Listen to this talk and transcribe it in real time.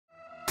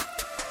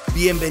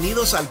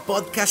Bienvenidos al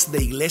podcast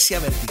de Iglesia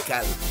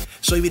Vertical.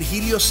 Soy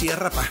Virgilio,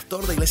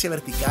 pastor de Iglesia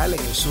Vertical en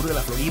el sur de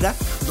la Florida,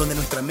 donde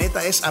nuestra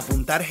meta es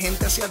apuntar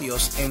gente hacia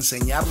Dios,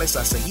 enseñarles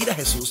a seguir a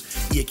Jesús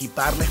y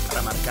equiparles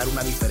para marcar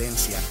una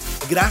diferencia.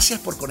 Gracias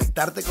por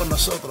conectarte con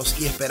nosotros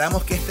y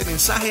esperamos que este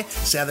mensaje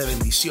sea de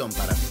bendición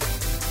para ti.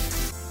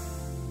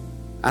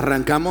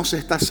 Arrancamos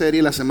esta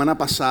serie la semana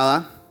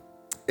pasada,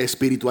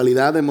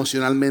 Espiritualidad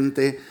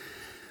emocionalmente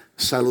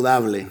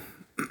saludable.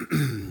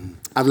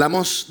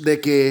 Hablamos de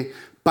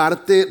que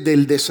parte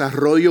del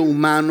desarrollo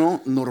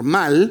humano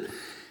normal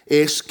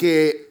es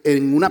que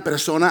en una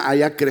persona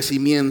haya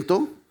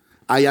crecimiento,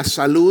 haya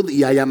salud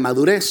y haya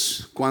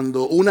madurez.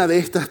 Cuando una de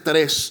estas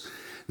tres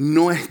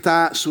no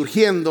está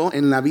surgiendo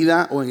en la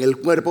vida o en el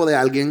cuerpo de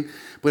alguien,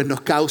 pues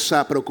nos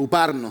causa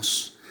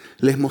preocuparnos.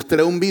 Les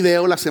mostré un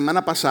video la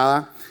semana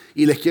pasada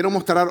y les quiero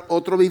mostrar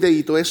otro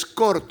videito. Es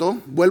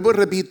corto, vuelvo y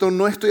repito,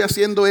 no estoy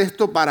haciendo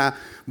esto para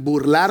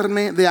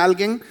burlarme de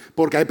alguien,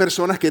 porque hay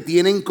personas que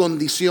tienen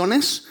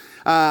condiciones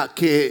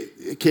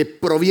que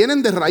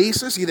provienen de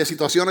raíces y de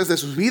situaciones de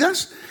sus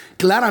vidas.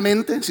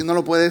 Claramente, si no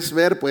lo puedes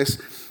ver, pues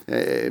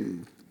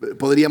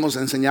podríamos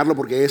enseñarlo,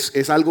 porque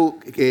es algo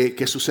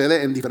que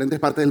sucede en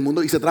diferentes partes del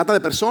mundo, y se trata de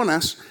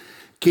personas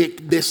que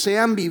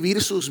desean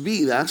vivir sus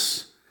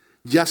vidas,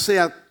 ya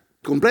sea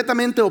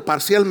completamente o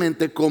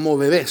parcialmente, como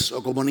bebés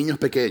o como niños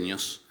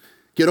pequeños.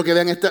 Quiero que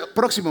vean este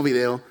próximo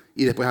video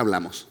y después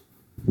hablamos.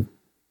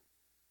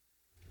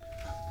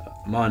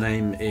 My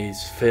name is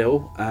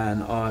Phil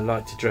and I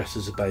like to dress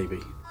as a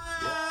baby.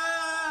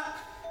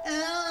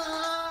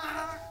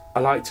 I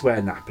like to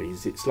wear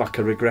nappies. It's like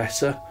a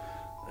regressor.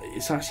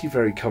 It's actually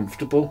very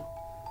comfortable.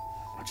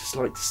 I just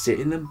like to sit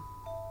in them.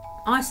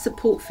 I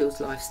support Phil's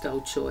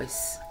lifestyle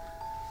choice.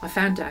 I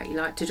found out he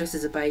liked to dress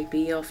as a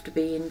baby after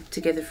being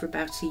together for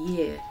about a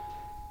year.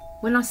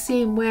 When I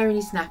see him wearing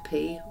his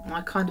nappy,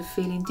 I kind of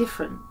feel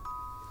indifferent.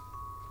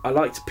 I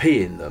like to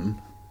pee in them,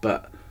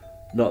 but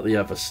not the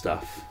other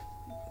stuff.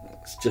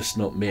 It's just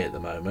not me at the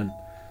moment.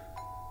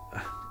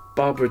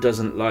 Barbara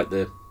doesn't like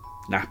the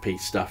nappy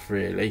stuff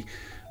really,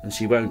 and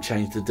she won't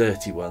change the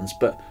dirty ones,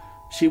 but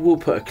she will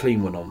put a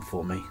clean one on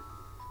for me.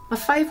 My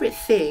favourite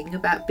thing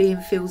about being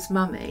Phil's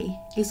mummy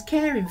is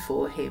caring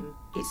for him.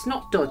 It's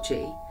not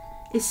dodgy,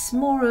 it's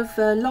more of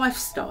a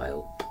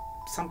lifestyle.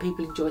 Some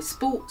people enjoy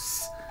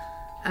sports.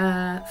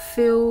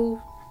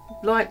 Phil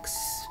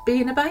likes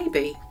being a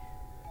baby.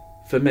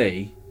 For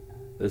me,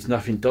 there's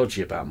nothing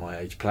dodgy about my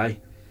age play.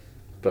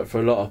 But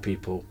for a lot of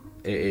people,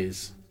 it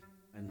is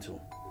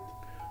mental.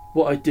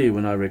 What I do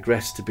when I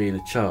regress to being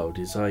a child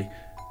is I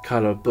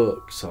colour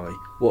books, I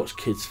watch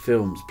kids'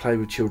 films, play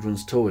with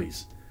children's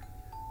toys.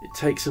 It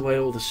takes away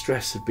all the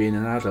stress of being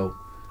an adult.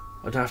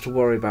 I don't have to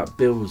worry about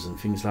bills and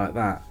things like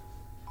that.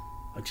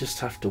 I just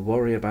have to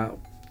worry about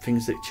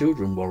things that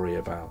children worry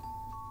about.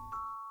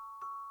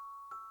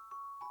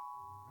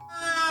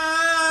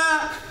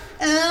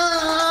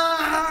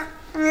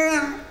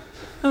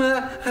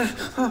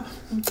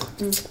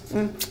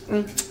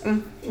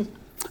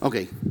 Ok.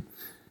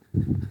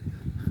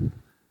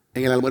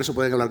 En el almuerzo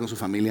pueden hablar con su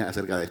familia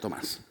acerca de esto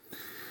más.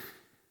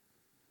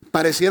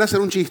 Pareciera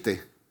ser un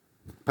chiste.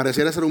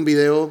 Pareciera ser un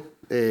video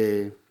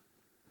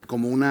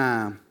como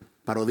una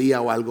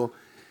parodia o algo.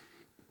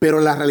 Pero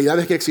la realidad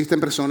es que existen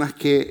personas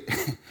que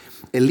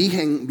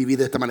eligen vivir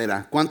de esta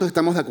manera. ¿Cuántos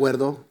estamos de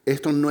acuerdo?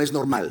 Esto no es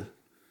normal.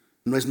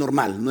 No es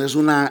normal. No es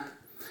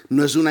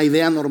una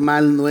idea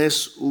normal. No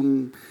es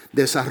un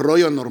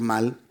desarrollo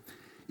normal.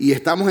 Y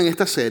estamos en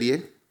esta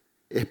serie,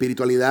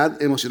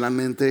 Espiritualidad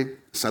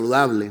emocionalmente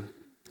saludable.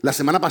 La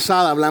semana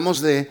pasada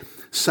hablamos de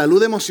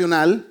salud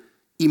emocional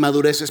y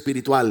madurez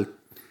espiritual.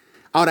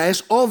 Ahora,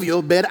 es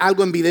obvio ver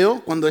algo en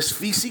video cuando es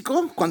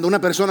físico, cuando una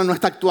persona no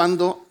está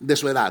actuando de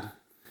su edad.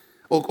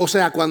 O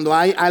sea, cuando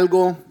hay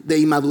algo de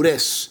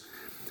inmadurez.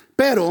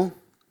 Pero,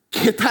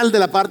 ¿qué tal de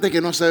la parte que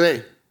no se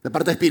ve? La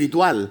parte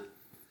espiritual,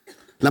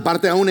 la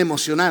parte aún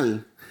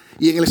emocional.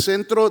 Y en el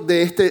centro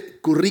de este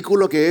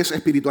currículo que es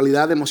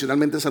Espiritualidad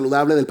emocionalmente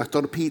saludable del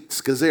pastor Pete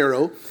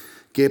Scazzero,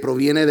 que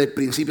proviene de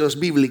principios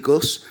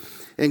bíblicos,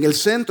 en el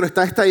centro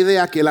está esta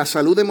idea que la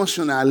salud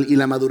emocional y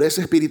la madurez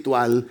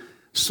espiritual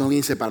son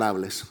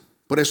inseparables.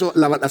 Por eso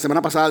la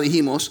semana pasada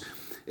dijimos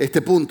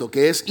este punto,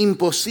 que es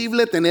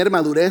imposible tener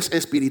madurez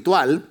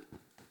espiritual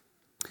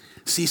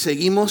si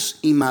seguimos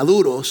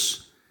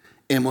inmaduros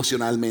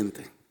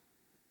emocionalmente.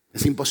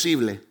 Es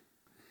imposible.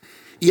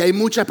 Y hay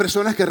muchas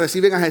personas que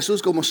reciben a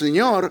Jesús como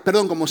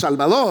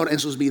Salvador en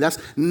sus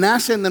vidas,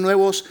 nacen de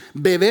nuevos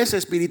bebés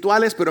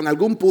espirituales, pero en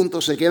algún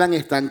punto se quedan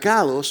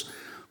estancados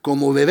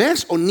como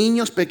bebés o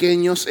niños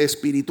pequeños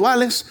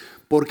espirituales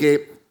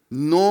porque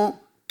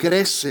no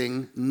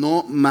crecen,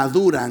 no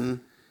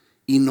maduran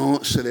y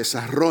no se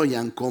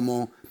desarrollan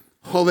como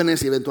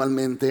jóvenes y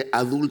eventualmente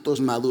adultos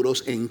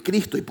maduros en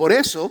Cristo. Y por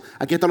eso,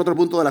 aquí está el otro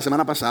punto de la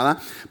semana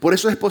pasada, por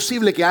eso es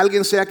posible que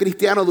alguien sea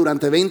cristiano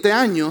durante 20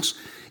 años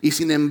y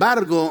sin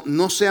embargo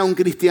no sea un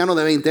cristiano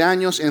de 20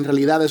 años, en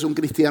realidad es un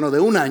cristiano de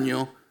un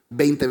año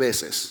 20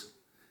 veces.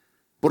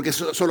 Porque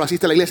solo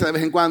asiste a la iglesia de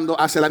vez en cuando,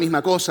 hace la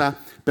misma cosa,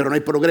 pero no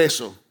hay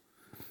progreso.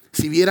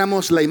 Si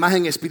viéramos la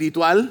imagen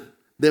espiritual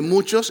de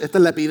muchos, esta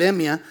es la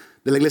epidemia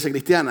de la iglesia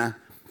cristiana.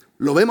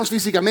 Lo vemos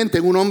físicamente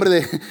en un hombre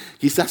de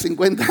quizás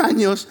 50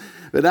 años,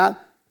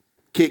 ¿verdad?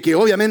 Que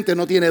obviamente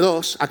no tiene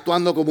 2,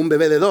 actuando como un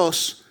bebé de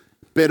 2,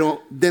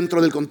 pero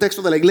dentro del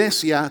contexto de la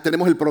iglesia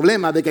tenemos el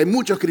problema de que hay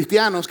muchos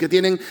cristianos que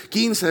tienen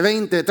 15,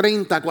 20,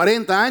 30,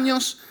 40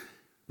 años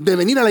de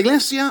venir a la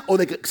iglesia o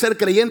de ser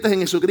creyentes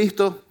en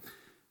Jesucristo,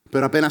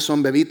 pero apenas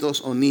son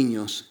bebitos o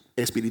niños,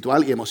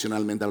 espiritual y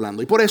emocionalmente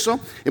hablando. Y por eso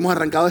hemos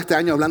arrancado este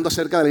año hablando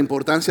acerca de la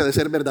importancia de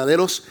ser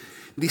verdaderos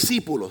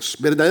discípulos.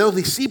 Verdaderos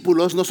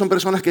discípulos no son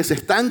personas que se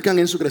estancan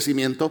en su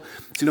crecimiento,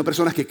 sino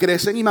personas que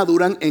crecen y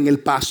maduran en el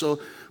paso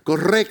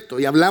correcto.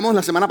 Y hablamos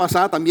la semana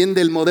pasada también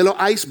del modelo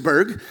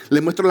iceberg.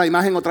 Les muestro la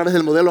imagen otra vez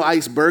del modelo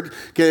iceberg,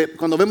 que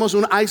cuando vemos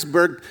un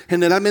iceberg,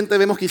 generalmente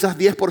vemos quizás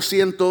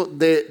 10%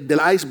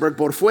 del iceberg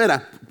por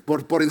fuera,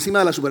 por encima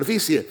de la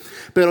superficie.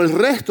 Pero el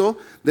resto,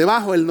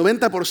 debajo, el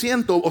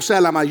 90%, o sea,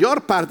 la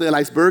mayor parte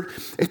del iceberg,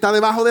 está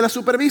debajo de la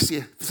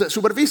superficie.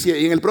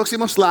 Y en el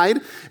próximo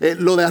slide,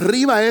 lo de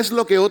arriba es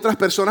lo que otras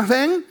personas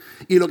ven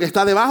y lo que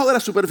está debajo de la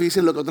superficie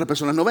es lo que otras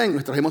personas no ven.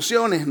 Nuestras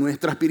emociones,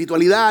 nuestra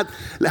espiritualidad,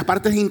 las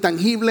partes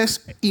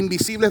intangibles,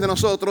 invisibles de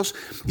nosotros.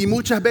 Y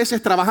muchas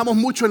veces trabajamos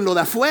mucho en lo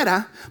de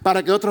afuera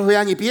para que otros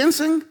vean y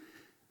piensen,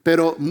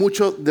 pero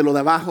mucho de lo de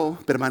abajo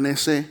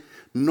permanece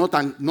no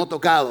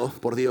tocado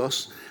por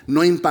Dios,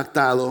 no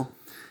impactado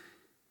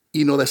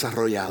y no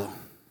desarrollado.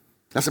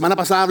 La semana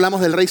pasada hablamos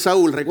del rey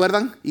Saúl,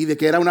 ¿recuerdan? Y de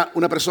que era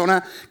una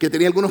persona que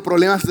tenía algunos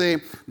problemas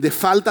de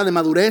falta de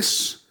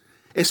madurez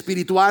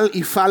espiritual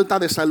y falta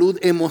de salud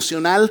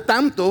emocional,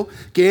 tanto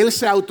que él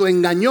se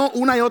autoengañó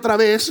una y otra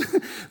vez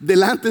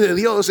delante de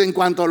Dios en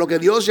cuanto a lo que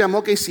Dios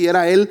llamó que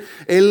hiciera. Él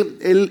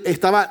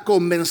estaba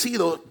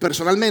convencido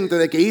personalmente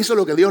de que hizo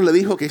lo que Dios le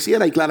dijo que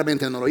hiciera y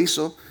claramente no lo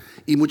hizo.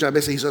 Y muchas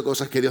veces hizo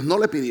cosas que Dios no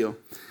le pidió.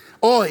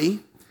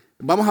 Hoy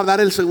vamos a dar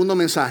el segundo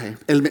mensaje.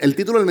 El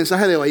título del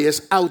mensaje de hoy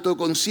es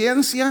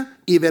Autoconciencia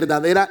y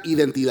Verdadera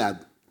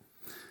Identidad.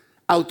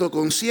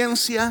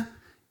 Autoconciencia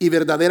y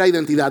verdadera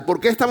identidad. ¿Por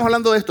qué estamos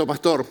hablando de esto,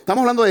 pastor?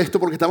 Estamos hablando de esto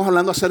porque estamos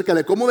hablando acerca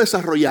de cómo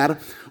desarrollar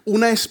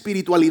una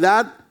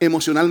espiritualidad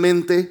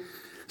emocionalmente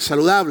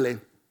saludable.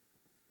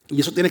 Y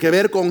eso tiene que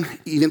ver con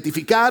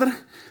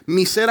identificar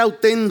mi ser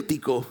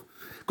auténtico,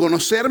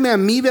 conocerme a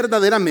mí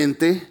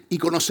verdaderamente y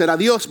conocer a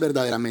Dios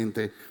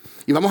verdaderamente.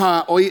 Y vamos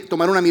a hoy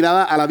tomar una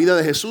mirada a la vida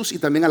de Jesús y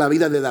también a la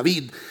vida de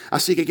David.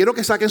 Así que quiero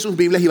que saquen sus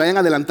Biblias y vayan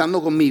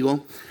adelantando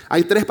conmigo.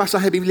 Hay 3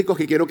 pasajes bíblicos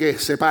que quiero que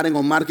separen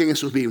o marquen en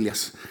sus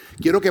Biblias.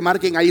 Quiero que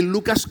marquen ahí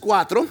Lucas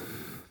 4,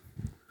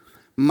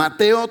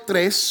 Mateo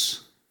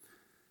 3,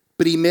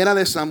 Primera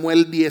de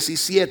Samuel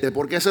 17.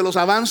 ¿Por qué se los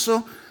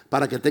avanzo?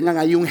 Para que tengan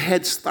ahí un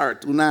head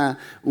start,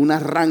 un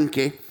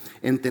arranque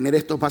en tener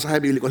estos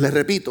pasajes bíblicos. Les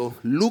repito,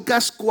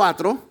 Lucas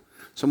 4,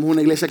 somos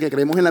una iglesia que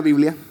creemos en la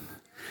Biblia.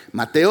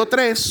 Mateo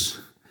 3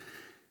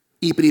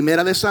 y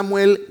Primera de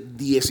Samuel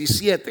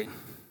 17.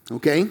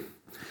 ¿Ok?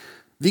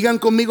 Digan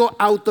conmigo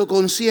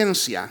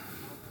autoconciencia.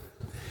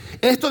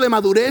 Esto de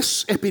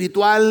madurez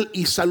espiritual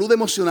y salud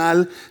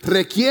emocional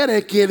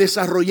requiere que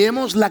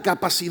desarrollemos la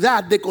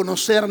capacidad de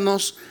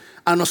conocernos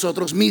a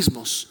nosotros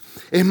mismos.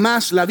 Es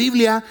más, la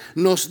Biblia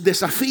nos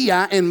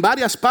desafía en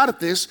varias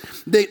partes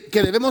de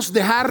que debemos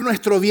dejar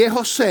nuestro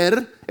viejo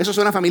ser. Eso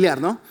suena familiar,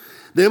 ¿no?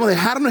 Debemos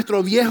dejar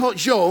nuestro viejo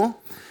yo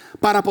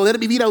para poder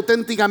vivir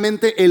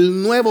auténticamente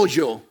el nuevo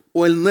yo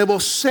o el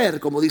nuevo ser,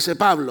 como dice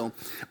Pablo,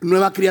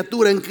 nueva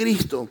criatura en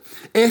Cristo.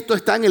 Esto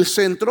está en el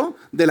centro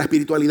de la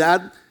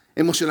espiritualidad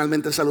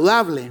emocionalmente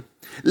saludable.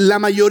 La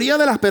mayoría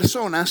de las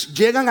personas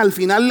llegan al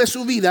final de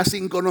su vida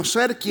sin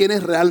conocer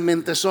quiénes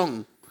realmente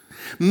son.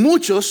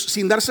 Muchos,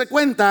 sin darse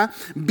cuenta,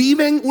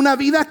 viven una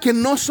vida que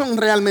no son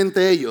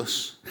realmente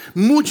ellos.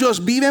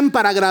 Muchos viven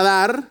para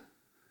agradar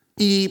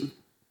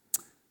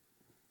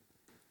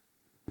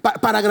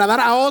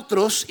a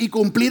otros y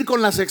cumplir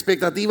con las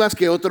expectativas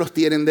que otros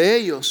tienen de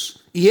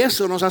ellos. Y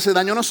eso nos hace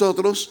daño a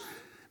nosotros,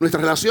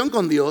 nuestra relación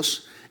con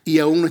Dios y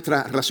aún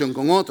nuestra relación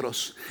con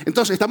otros.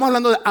 Entonces, estamos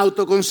hablando de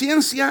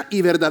autoconciencia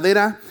y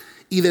verdadera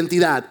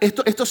identidad.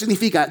 Esto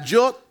significa,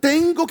 yo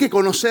tengo que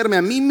conocerme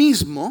a mí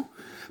mismo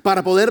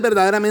para poder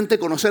verdaderamente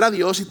conocer a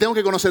Dios, y tengo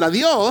que conocer a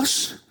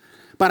Dios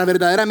para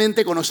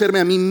verdaderamente conocerme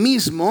a mí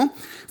mismo.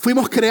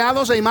 Fuimos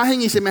creados a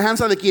imagen y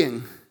semejanza ¿de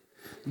quién?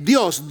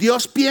 Dios.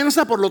 Dios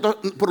piensa, por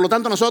lo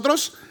tanto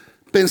nosotros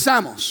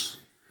pensamos.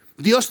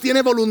 Dios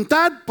tiene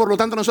voluntad, por lo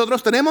tanto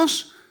nosotros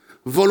tenemos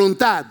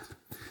voluntad.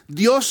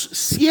 Dios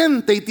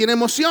siente y tiene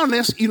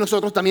emociones y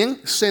nosotros también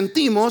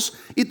sentimos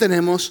y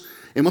tenemos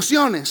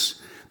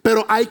emociones.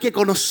 Pero hay que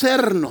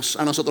conocernos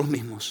a nosotros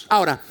mismos.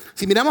 Ahora,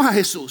 si miramos a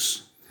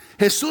Jesús,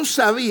 Jesús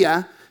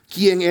sabía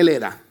quién Él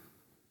era.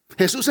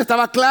 Jesús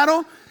estaba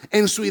claro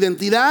en su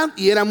identidad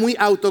y era muy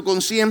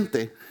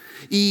autoconsciente.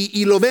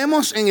 Y lo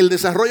vemos en el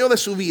desarrollo de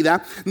su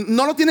vida.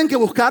 No lo tienen que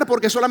buscar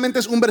porque solamente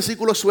es un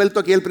versículo suelto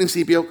aquí al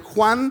principio.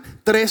 Juan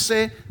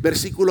 13,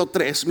 versículo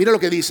 3. Mira lo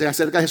que dice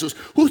acerca de Jesús.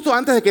 Justo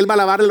antes de que Él va a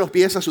lavarle los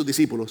pies a sus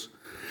discípulos.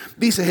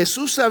 Dice,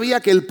 Jesús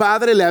sabía que el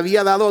Padre le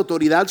había dado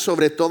autoridad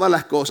sobre todas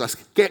las cosas.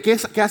 ¿Qué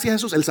hacía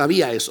Jesús? Él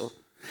sabía eso.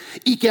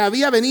 y que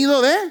había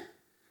venido de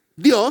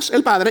Dios,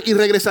 el Padre, y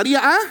regresaría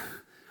a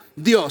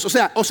Dios.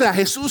 O sea,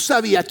 Jesús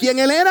sabía quién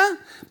Él era,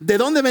 de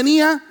dónde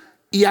venía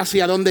y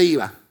hacia dónde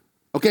iba.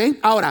 ¿Ok?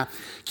 Ahora,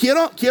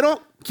 quiero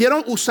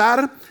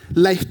usar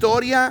la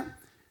historia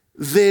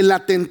de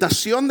la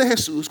tentación de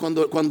Jesús,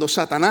 cuando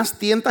Satanás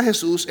tienta a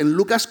Jesús en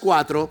Lucas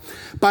 4,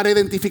 para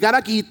identificar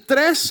aquí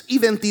 3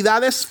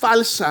 identidades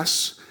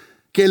falsas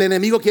que el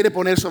enemigo quiere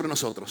poner sobre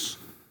nosotros.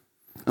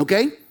 ¿Ok?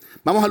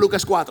 Vamos a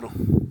Lucas 4.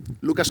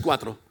 Lucas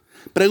 4.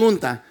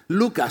 Pregunta,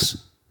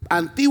 Lucas,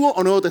 ¿Antiguo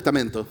o Nuevo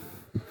Testamento?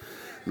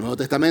 Nuevo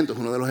Testamento es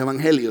uno de los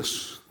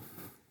evangelios.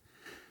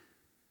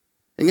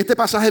 En este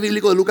pasaje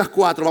bíblico de Lucas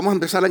 4, vamos a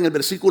empezar en el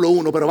versículo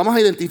 1, pero vamos a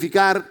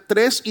identificar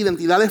 3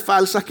 identidades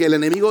falsas que el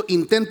enemigo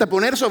intenta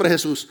poner sobre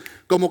Jesús,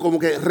 como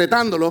que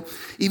retándolo.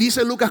 Y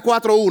dice Lucas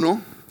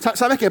 4:1,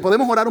 ¿sabes qué?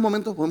 ¿Podemos orar un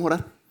momento? ¿Podemos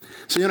orar?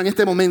 Señor, en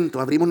este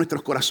momento abrimos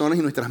nuestros corazones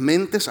y nuestras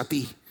mentes a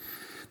ti.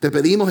 Te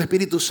pedimos,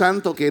 Espíritu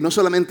Santo, que no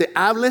solamente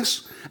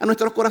hables a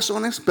nuestros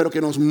corazones, pero que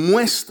nos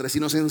muestres y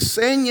nos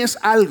enseñes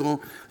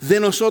algo de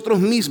nosotros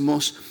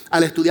mismos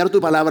al estudiar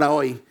tu palabra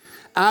hoy.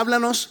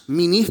 Háblanos,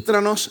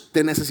 ministranos,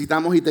 te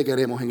necesitamos y te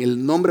queremos. En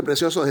el nombre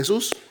precioso de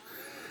Jesús.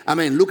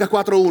 Amén. Lucas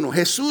 4:1.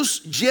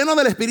 Jesús, lleno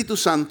del Espíritu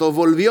Santo,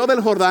 volvió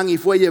del Jordán y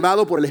fue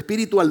llevado por el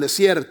Espíritu al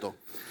desierto.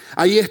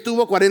 Allí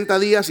estuvo 40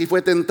 días y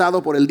fue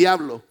tentado por el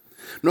diablo.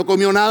 No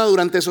comió nada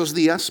durante esos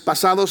días,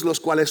 pasados los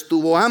cuales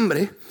tuvo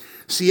hambre.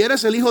 Si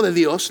eres el Hijo de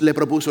Dios, le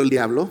propuso el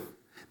diablo,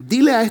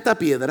 dile a esta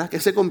piedra que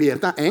se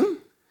convierta en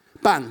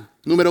pan.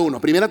 Número 1.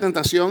 La primera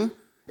tentación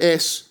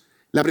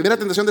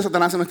de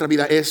Satanás en nuestra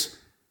vida es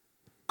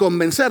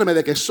convencerme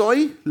de que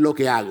soy lo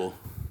que hago.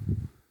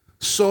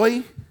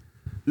 Soy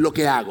lo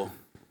que hago.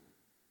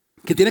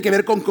 Que tiene que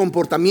ver con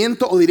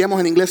comportamiento, o diríamos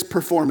en inglés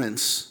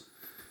performance.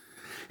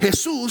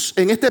 Jesús,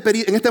 en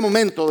este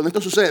momento donde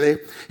esto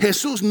sucede,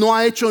 Jesús no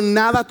ha hecho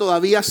nada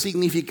todavía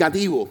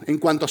significativo en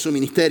cuanto a su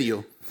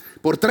ministerio.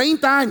 Por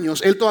 30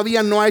 años, Él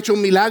todavía no ha hecho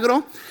un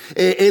milagro.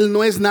 Él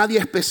no es nadie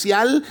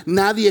especial,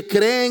 nadie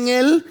cree en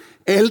Él.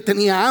 Él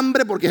tenía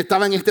hambre porque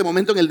estaba en este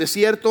momento en el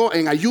desierto,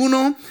 en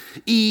ayuno,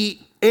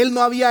 y Él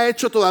no había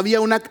hecho todavía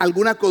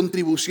alguna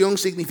contribución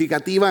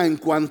significativa en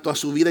cuanto a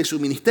su vida y su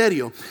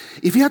ministerio.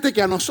 Y fíjate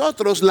que a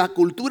nosotros la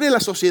cultura y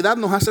la sociedad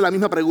nos hace la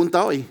misma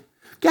pregunta hoy.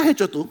 ¿Qué has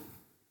hecho tú?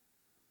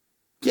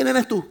 ¿Quién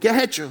eres tú? ¿Qué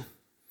has hecho?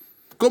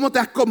 ¿Cómo te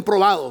has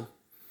comprobado?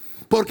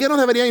 ¿Por qué nos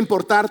debería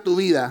importar tu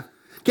vida?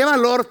 ¿Qué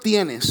valor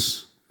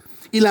tienes?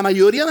 Y la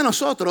mayoría de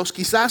nosotros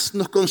quizás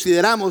nos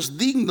consideramos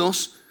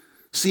dignos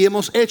si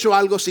hemos hecho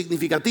algo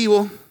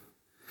significativo,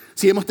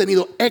 si hemos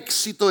tenido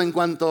éxito en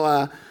cuanto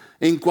a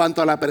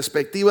la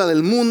perspectiva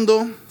del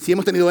mundo, si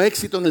hemos tenido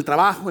éxito en el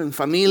trabajo, en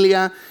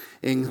familia,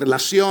 en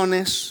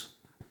relaciones.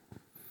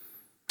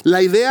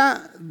 La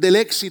idea del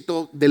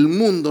éxito del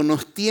mundo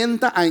nos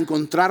tienta a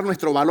encontrar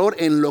nuestro valor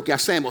en lo que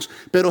hacemos.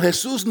 Pero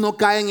Jesús no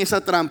cae en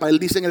esa trampa. Él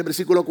dice en el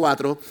versículo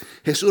 4,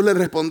 Jesús le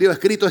respondió,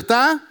 escrito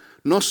está,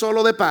 no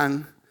solo de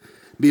pan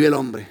vive el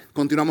hombre.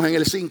 Continuamos en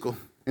el 5.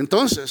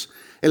 Entonces,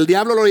 el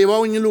diablo lo llevó a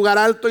un lugar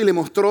alto y le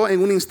mostró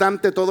en un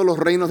instante todos los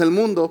reinos del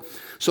mundo.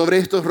 Sobre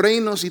estos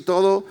reinos y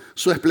todo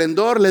su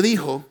esplendor le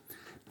dijo,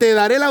 te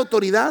daré la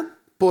autoridad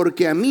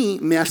porque a mí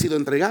me ha sido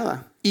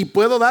entregada y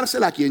puedo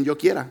dársela a quien yo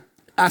quiera.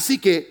 Así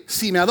que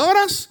si me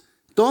adoras,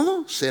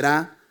 todo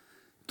será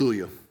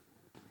tuyo.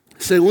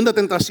 Segunda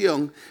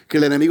tentación que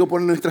el enemigo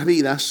pone en nuestras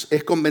vidas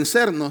es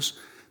convencernos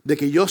de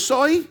que yo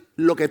soy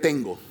lo que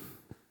tengo.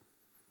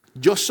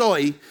 Yo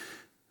soy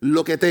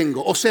lo que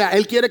tengo. O sea,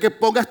 él quiere que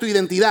pongas tu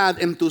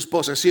identidad en tus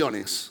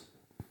posesiones.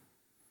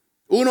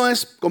 Uno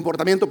es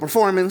comportamiento,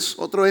 performance,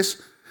 otro es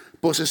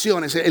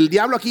posesiones. El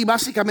diablo aquí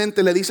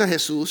básicamente le dice a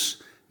Jesús,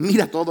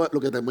 mira todo lo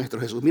que te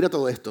muestro, Jesús, mira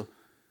todo esto.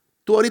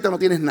 Tú ahorita no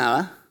tienes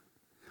nada.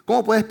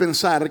 ¿Cómo puedes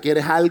pensar que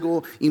eres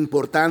algo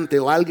importante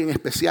o alguien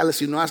especial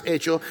si no has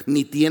hecho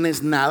ni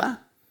tienes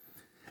nada?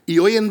 Y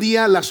hoy en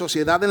día la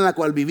sociedad en la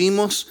cual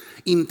vivimos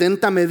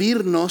intenta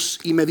medirnos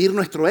y medir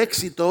nuestro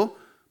éxito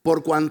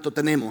por cuanto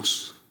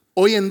tenemos.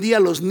 Hoy en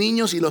día los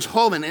niños y los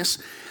jóvenes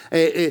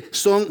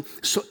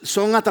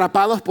son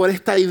atrapados por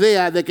esta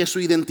idea de que su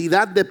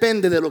identidad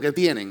depende de lo que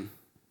tienen.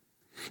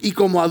 Y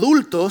como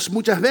adultos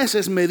muchas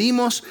veces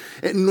medimos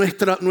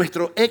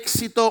nuestro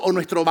éxito o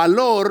nuestro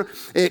valor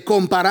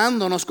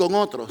comparándonos con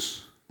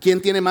otros.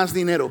 ¿Quién tiene más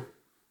dinero?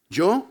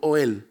 ¿Yo o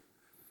él?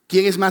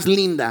 ¿Quién es más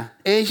linda?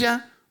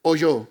 ¿Ella o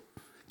yo?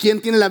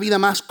 ¿Quién tiene la vida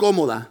más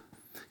cómoda?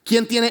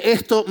 ¿Quién tiene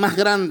esto más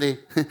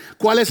grande?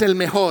 ¿Cuál es el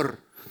mejor?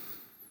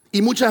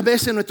 Y muchas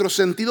veces nuestro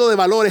sentido de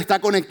valor está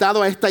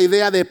conectado a esta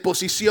idea de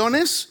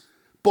posiciones,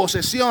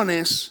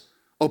 posesiones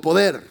o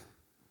poder.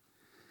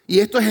 Y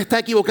esto está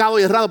equivocado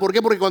y errado. ¿Por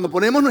qué? Porque cuando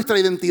ponemos nuestra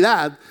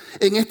identidad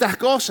en estas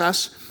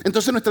cosas,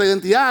 entonces nuestra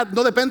identidad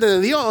no depende de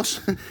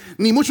Dios,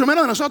 ni mucho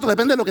menos de nosotros,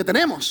 depende de lo que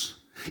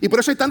tenemos. Y por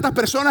eso hay tantas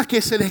personas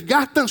que se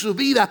desgastan sus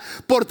vidas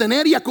por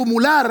tener y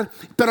acumular,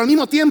 pero al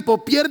mismo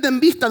tiempo pierden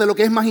vista de lo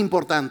que es más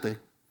importante.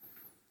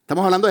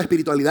 Estamos hablando de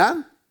espiritualidad,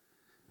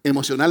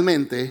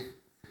 emocionalmente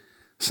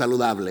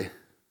saludable.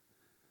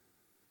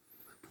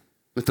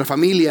 Nuestra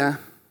familia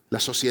la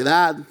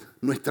sociedad,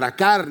 nuestra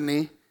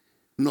carne,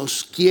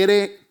 nos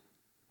quiere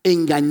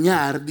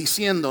engañar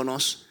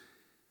diciéndonos,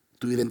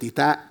 tu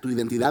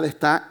identidad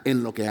está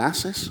en lo que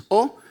haces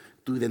o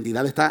tu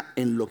identidad está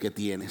en lo que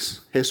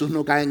tienes. Jesús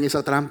no cae en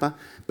esa trampa.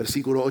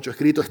 Versículo 8,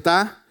 escrito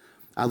está,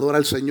 adora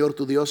al Señor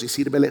tu Dios y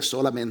sírvele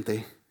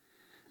solamente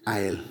a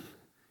Él.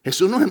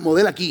 Jesús nos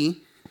modela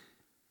aquí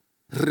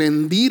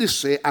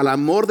rendirse al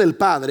amor del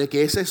Padre,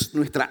 que esa es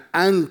nuestra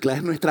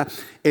ancla,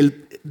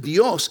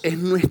 Dios es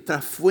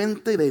nuestra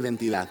fuente de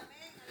identidad.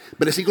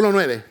 Versículo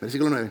 9.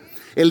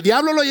 El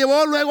diablo lo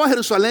llevó luego a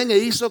Jerusalén e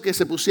hizo que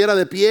se pusiera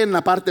de pie en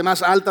la parte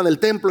más alta del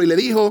templo y le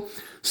dijo,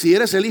 si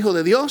eres el Hijo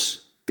de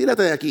Dios,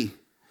 tírate de aquí.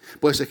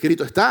 Pues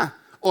escrito está,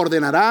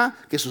 ordenará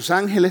que sus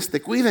ángeles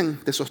te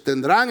cuiden, te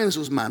sostendrán en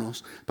sus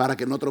manos para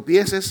que no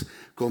tropieces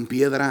con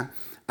piedra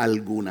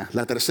alguna.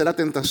 La tercera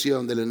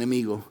tentación del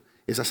enemigo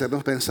es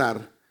hacernos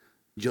pensar,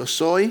 yo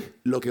soy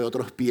lo que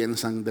otros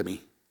piensan de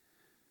mí.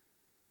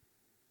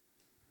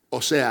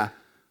 O sea,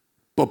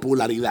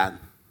 popularidad.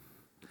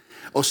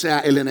 O sea,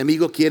 el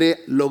enemigo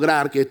quiere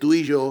lograr que tú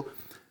y yo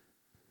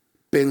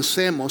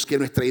pensemos que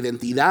nuestra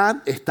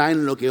identidad está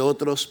en lo que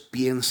otros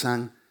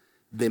piensan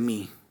de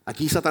mí.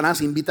 Aquí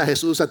Satanás invita a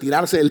Jesús a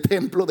tirarse del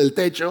templo, del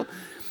techo,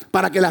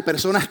 para que las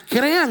personas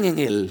crean en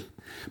Él.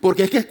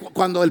 Porque es que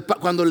cuando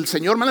el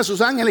Señor manda a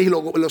sus ángeles y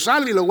lo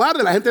salve y lo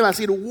guarde, la gente va a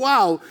decir,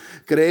 wow,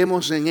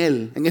 creemos en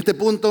Él. En este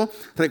punto,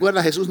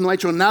 recuerda, Jesús no ha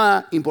hecho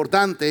nada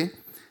importante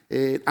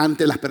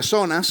ante las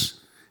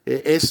personas.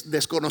 Es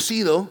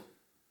desconocido,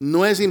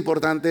 no es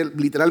importante,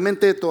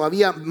 literalmente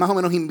todavía más o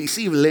menos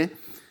invisible.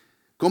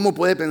 ¿Cómo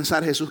puede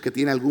pensar Jesús que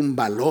tiene algún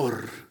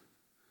valor?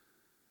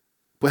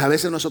 Pues a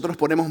veces nosotros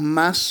ponemos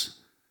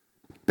más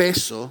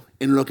peso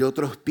en lo que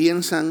otros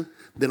piensan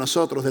de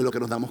nosotros de lo que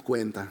nos damos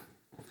cuenta.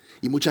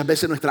 Y muchas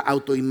veces nuestra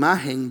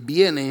autoimagen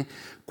viene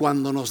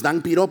cuando nos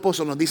dan piropos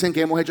o nos dicen que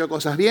hemos hecho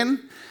cosas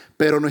bien,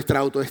 pero nuestra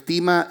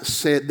autoestima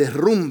se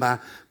derrumba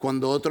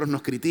cuando otros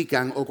nos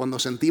critican o cuando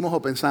sentimos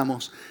o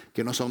pensamos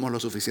que no somos lo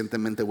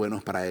suficientemente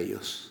buenos para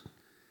ellos.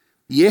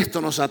 Y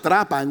esto nos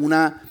atrapa en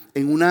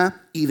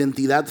una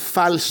identidad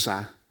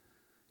falsa,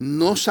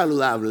 no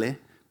saludable,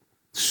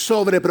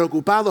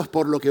 sobrepreocupados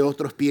por lo que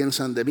otros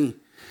piensan de mí.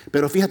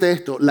 Pero fíjate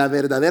esto, la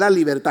verdadera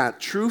libertad,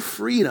 true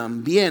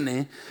freedom,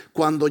 viene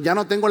cuando ya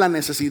no tengo la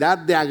necesidad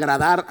de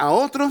agradar a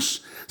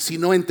otros,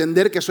 sino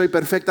entender que soy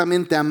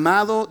perfectamente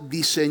amado,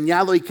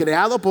 diseñado y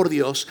creado por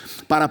Dios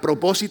para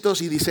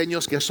propósitos y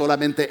diseños que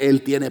solamente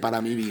Él tiene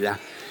para mi vida.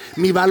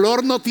 Mi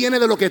valor no tiene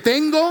de lo que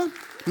tengo,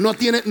 no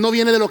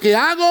viene de lo que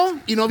hago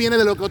y no viene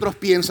de lo que otros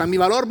piensan. Mi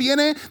valor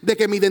viene de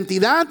que mi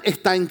identidad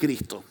está en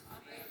Cristo.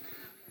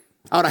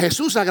 Ahora,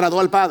 Jesús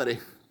agradó al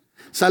Padre.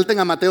 Salten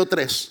a Mateo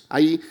 3.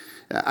 Ahí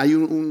hay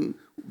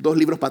dos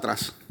libros para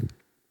atrás.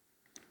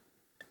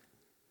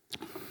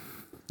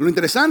 Lo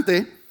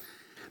interesante,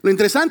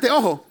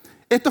 ojo,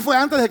 esto fue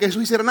antes de que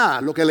Jesús hiciera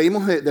nada, lo que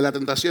leímos de la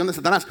tentación de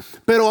Satanás.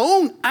 Pero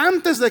aún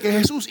antes de que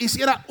Jesús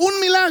hiciera un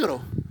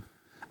milagro,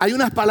 hay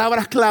unas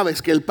palabras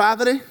claves que el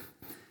Padre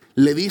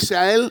le dice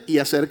a Él y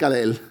acerca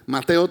de Él.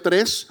 Mateo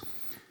 3,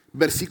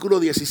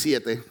 versículo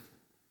 17.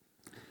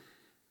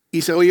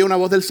 Y se oye una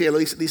voz del cielo,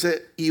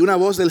 dice, y una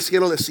voz del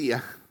cielo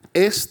decía,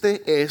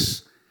 este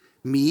es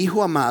mi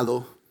Hijo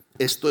amado,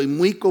 estoy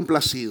muy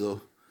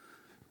complacido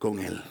con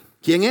Él.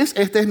 ¿Quién es?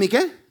 Este es mi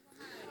 ¿qué?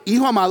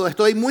 Hijo amado,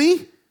 estoy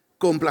muy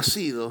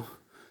complacido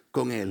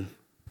con Él.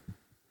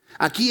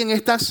 Aquí en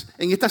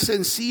esta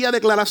sencilla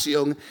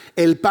declaración,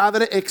 el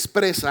Padre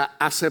expresa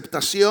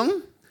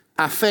aceptación,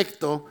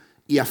 afecto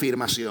y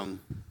afirmación.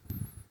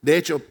 De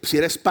hecho, si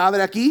eres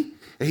padre aquí,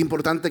 es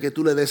importante que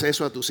tú le des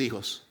eso a tus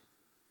hijos.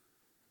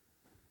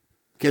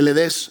 Que le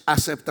des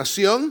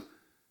aceptación,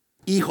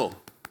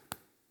 hijo.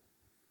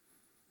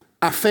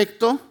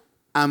 Afecto,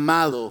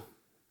 amado.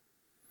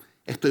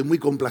 Estoy muy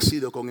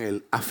complacido con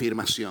él,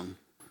 afirmación.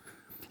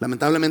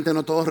 Lamentablemente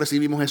no todos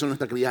recibimos eso en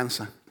nuestra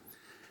crianza.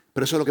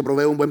 Pero eso es lo que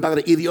provee un buen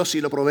padre. Y Dios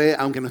sí lo provee,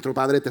 aunque nuestro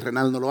padre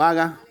terrenal no lo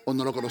haga, o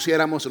no lo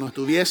conociéramos, o no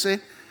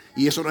estuviese.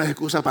 Y eso no es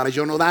excusa para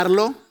yo no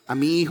darlo a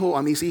mi hijo o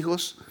a mis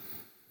hijos.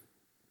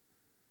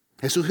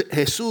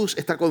 Jesús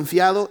está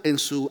confiado en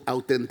su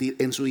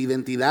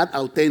identidad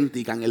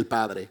auténtica en el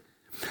Padre.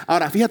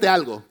 Ahora, fíjate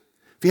algo.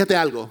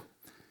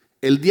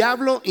 El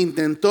diablo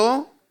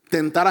intentó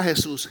tentar a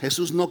Jesús.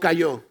 Jesús no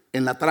cayó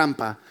en la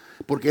trampa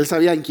porque él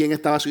sabía en quién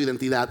estaba su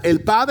identidad.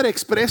 El Padre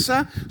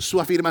expresa su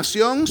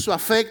afirmación, su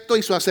afecto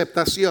y su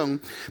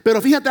aceptación.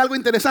 Pero fíjate algo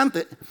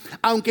interesante.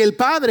 Aunque el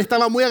Padre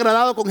estaba muy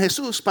agradado con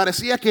Jesús,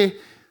 parecía que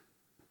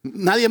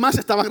nadie más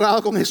estaba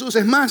agradado con Jesús.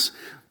 Es más,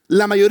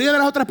 la mayoría de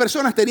las otras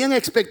personas tenían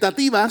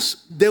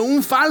expectativas de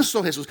un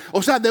falso Jesús.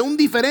 O sea, de un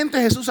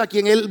diferente Jesús a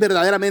quien él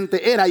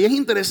verdaderamente era. Y es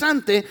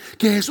interesante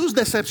que Jesús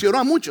decepcionó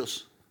a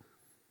muchos.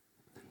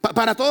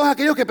 Para todos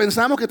aquellos que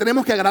pensamos que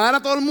tenemos que agradar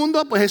a todo el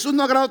mundo, pues Jesús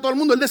no agradó a todo el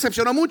mundo, Él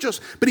decepcionó a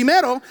muchos.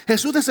 Primero,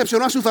 Jesús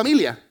decepcionó a su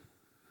familia.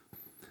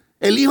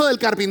 El hijo del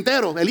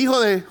carpintero, el hijo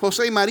de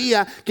José y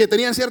María, que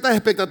tenían ciertas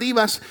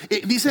expectativas.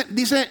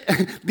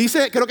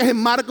 Dice, creo que es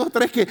en Marcos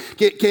 3,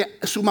 que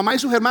su mamá y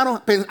sus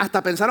hermanos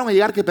hasta pensaron en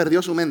llegar que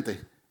perdió su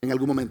mente. en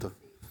algún momento.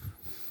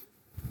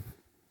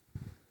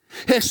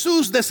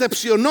 Jesús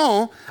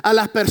decepcionó a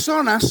las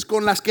personas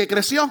con las que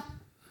creció.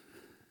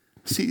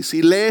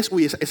 Si lees,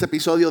 ese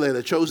episodio de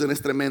The Chosen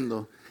es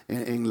tremendo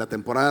en la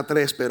temporada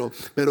 3,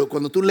 pero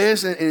cuando tú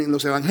lees en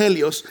los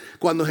evangelios,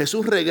 cuando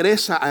Jesús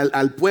regresa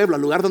al pueblo,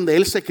 al lugar donde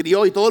Él se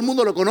crió y todo el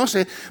mundo lo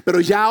conoce, pero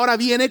ya ahora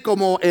viene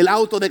como el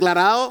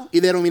autodeclarado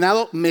y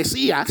denominado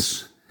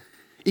Mesías.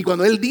 Y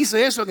cuando Él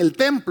dice eso en el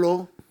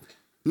templo,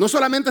 no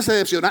solamente se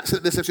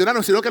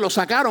decepcionaron, sino que lo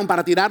sacaron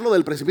para tirarlo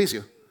del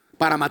precipicio,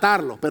 para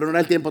matarlo, pero no era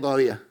el tiempo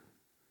todavía.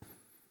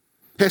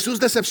 Jesús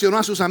decepcionó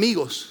a sus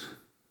amigos,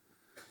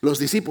 los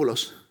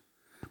discípulos,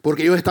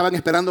 porque ellos estaban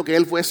esperando que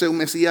Él fuese un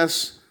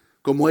Mesías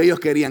como ellos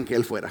querían que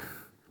Él fuera,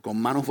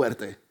 con mano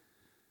fuerte.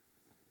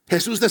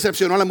 Jesús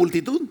decepcionó a la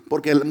multitud,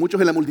 porque muchos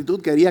de la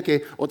multitud querían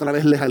que otra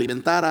vez les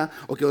alimentara,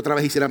 o que otra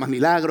vez hiciera más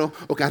milagros,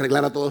 o que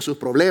arreglara todos sus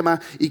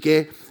problemas, y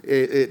que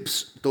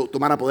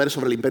tomara poder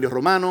sobre el imperio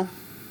romano.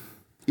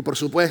 Y por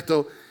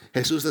supuesto,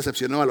 Jesús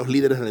decepcionó a los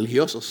líderes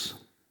religiosos.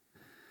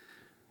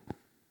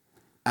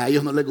 A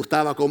ellos no les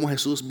gustaba cómo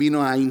Jesús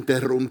vino a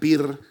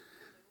interrumpir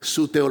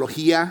su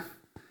teología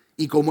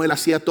y cómo Él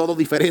hacía todo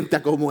diferente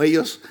a como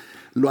ellos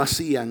lo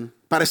hacían.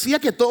 Parecía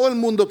que todo el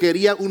mundo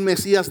quería un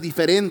Mesías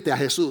diferente a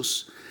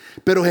Jesús,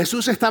 pero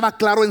Jesús estaba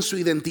claro en su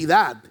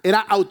identidad. Era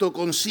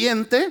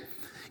autoconsciente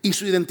y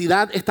su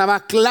identidad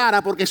estaba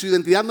clara, porque su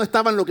identidad no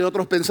estaba en lo que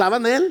otros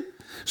pensaban de Él,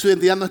 su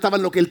identidad no estaba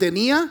en lo que Él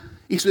tenía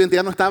y su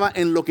identidad no estaba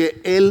en lo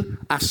que Él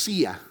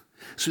hacía.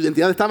 Su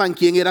identidad estaba en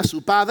quién era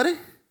su Padre,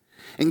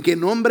 en qué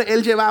nombre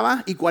Él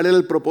llevaba y cuál era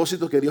el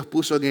propósito que Dios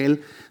puso en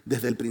Él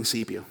desde el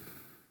principio.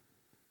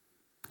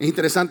 Es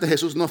interesante,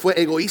 Jesús no fue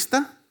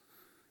egoísta.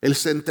 Él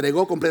se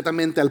entregó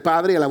completamente al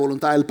Padre y a la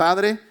voluntad del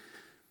Padre.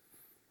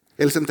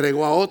 Él se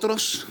entregó a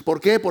otros. ¿Por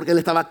qué? Porque Él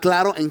estaba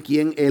claro en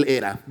quién Él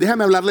era.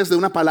 Déjame hablarles de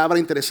una palabra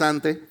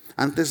interesante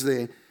antes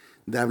de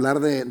hablar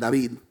de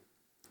David,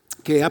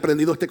 que he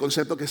aprendido este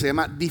concepto que se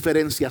llama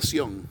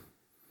diferenciación.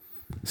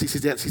 Si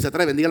se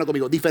atreven, díganlo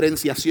conmigo,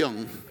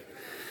 diferenciación.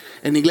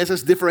 En inglés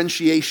es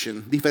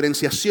differentiation,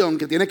 diferenciación,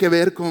 que tiene que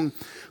ver con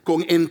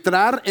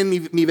entrar en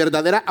mi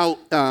verdadera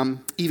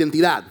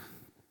identidad.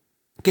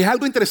 Que es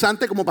algo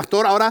interesante como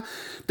pastor. Ahora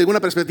tengo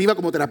una perspectiva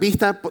como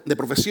terapista de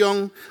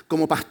profesión,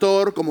 como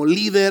pastor, como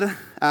líder.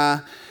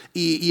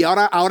 Y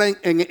ahora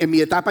en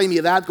mi etapa y mi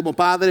edad como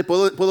padre,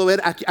 puedo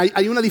ver aquí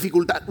hay una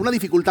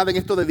dificultad en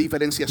esto de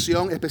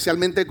diferenciación,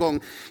 especialmente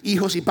con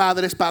hijos y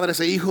padres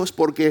e hijos,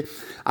 porque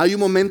hay un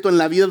momento en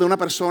la vida de una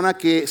persona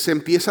que se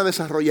empieza a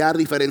desarrollar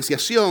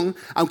diferenciación,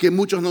 aunque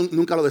muchos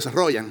nunca lo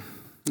desarrollan.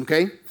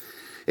 ¿Okay?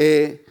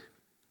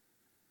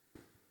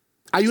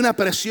 Hay una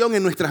presión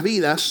en nuestras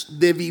vidas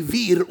de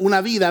vivir una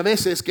vida a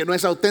veces que no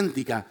es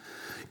auténtica.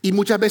 Y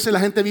muchas veces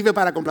la gente vive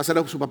para complacer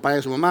a su papá y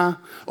a su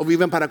mamá, o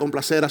viven para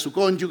complacer a su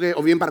cónyuge,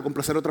 o viven para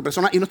complacer a otra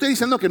persona. Y no estoy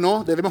diciendo que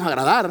no debemos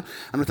agradar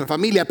a nuestra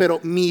familia,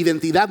 pero mi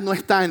identidad no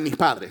está en mis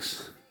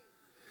padres.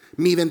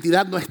 Mi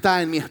identidad no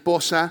está en mi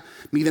esposa,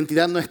 mi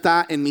identidad no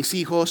está en mis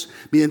hijos,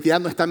 mi identidad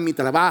no está en mi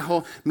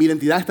trabajo, mi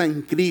identidad está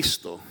en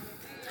Cristo.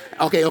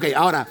 Ok,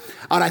 ahora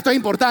esto es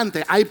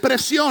importante. Hay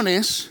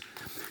presiones.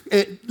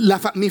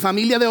 Mi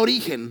familia de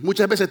origen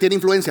muchas veces tiene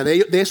influencia.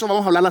 De eso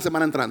vamos a hablar la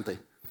semana entrante.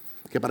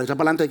 Que para echar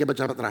para adelante hay que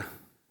echar para atrás.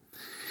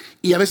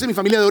 Y a veces mi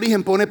familia de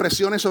origen pone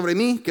presiones sobre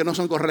mí que no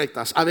son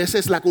correctas. A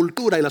veces la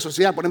cultura y la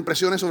sociedad ponen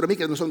presiones sobre mí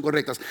que no son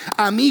correctas.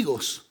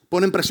 Amigos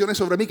ponen presiones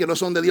sobre mí que no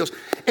son de Dios.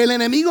 El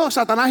enemigo,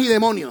 Satanás y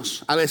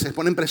demonios, a veces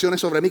ponen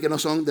presiones sobre mí que no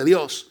son de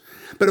Dios.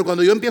 Pero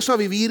cuando yo empiezo a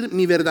vivir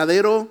mi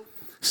verdadero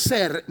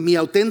ser, mi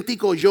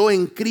auténtico yo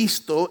en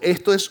Cristo,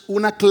 esto es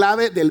una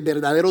clave del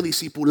verdadero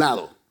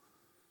discipulado.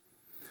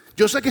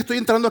 Yo sé que estoy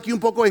entrando aquí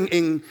un poco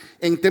en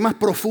temas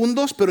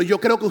profundos, pero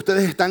yo creo que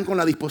ustedes están con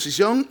la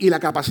disposición y la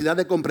capacidad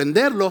de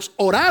comprenderlos,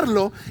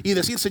 orarlo y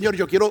decir, Señor,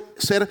 yo quiero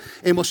ser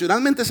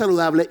emocionalmente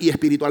saludable y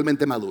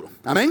espiritualmente maduro.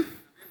 ¿Amén?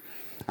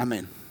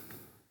 Amén.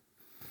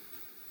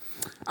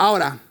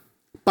 Ahora,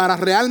 para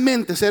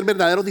realmente ser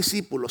verdaderos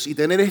discípulos y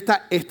tener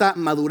esta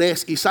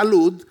madurez y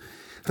salud,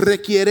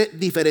 requiere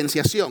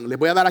diferenciación. Les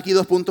voy a dar aquí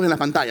 2 puntos en las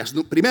pantallas.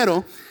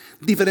 Primero,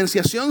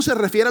 diferenciación se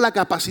refiere a la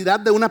capacidad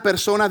de una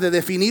persona de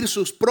definir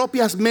sus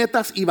propias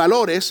metas y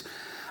valores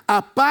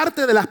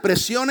aparte de las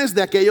presiones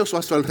de aquellos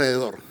a su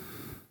alrededor.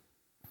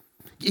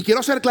 Y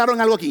quiero ser claro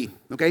en algo aquí,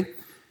 ¿ok?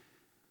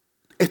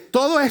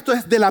 Todo esto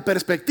es de la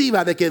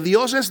perspectiva de que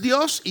Dios es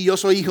Dios y yo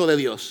soy hijo de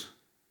Dios.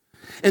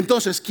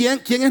 Entonces,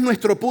 ¿quién es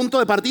nuestro punto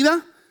de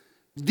partida?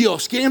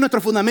 Dios. ¿Quién es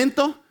nuestro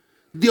fundamento?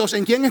 Dios.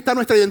 ¿En quién está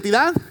nuestra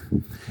identidad?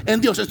 En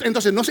Dios.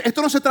 Entonces,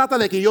 esto no se trata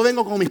de que yo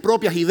vengo con mis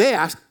propias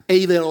ideas e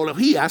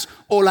ideologías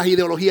o las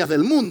ideologías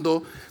del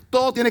mundo.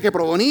 Todo tiene que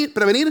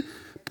prevenir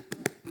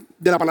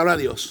de la palabra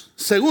de Dios.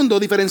 Segundo,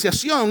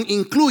 diferenciación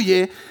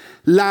incluye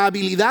la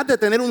habilidad de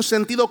tener un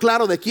sentido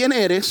claro de quién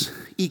eres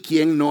y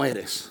quién no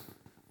eres.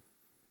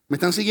 ¿Me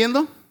están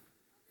siguiendo?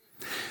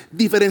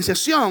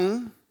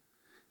 Diferenciación,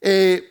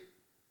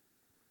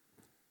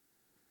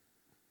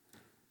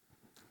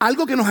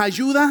 algo que nos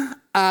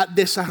ayuda a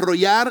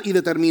desarrollar y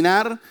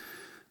determinar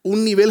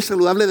un nivel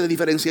saludable de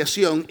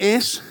diferenciación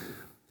es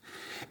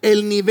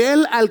el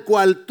nivel al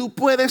cual tú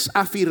puedes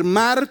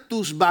afirmar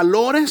tus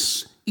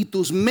valores y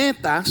tus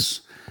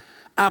metas,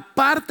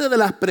 aparte de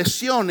las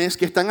presiones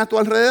que están a tu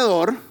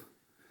alrededor,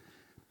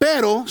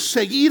 pero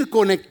seguir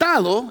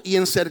conectado y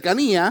en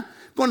cercanía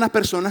con las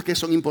personas que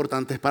son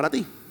importantes para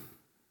ti.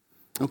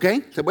 ¿Ok?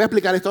 Te voy a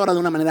explicar esto ahora de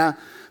una manera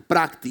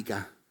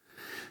práctica.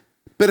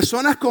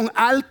 Personas con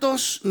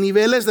altos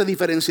niveles de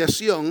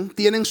diferenciación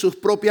tienen sus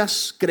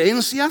propias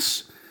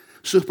creencias,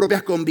 sus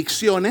propias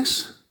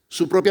convicciones,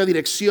 su propia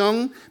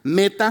dirección,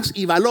 metas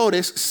y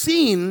valores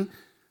sin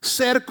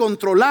ser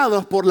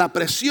controlados por la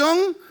presión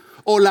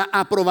o la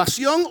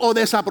aprobación o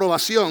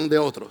desaprobación de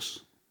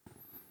otros.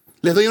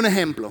 Les doy un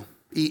ejemplo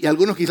y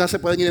algunos quizás se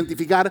pueden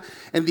identificar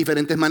en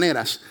diferentes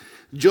maneras.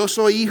 Yo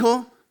soy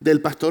hijo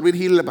del pastor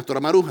Virgilio y la pastora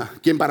Maruja,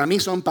 quien para mí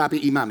son papi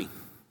y mami.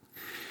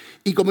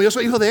 Y como yo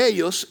soy hijo de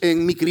ellos,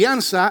 en mi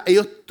crianza,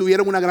 ellos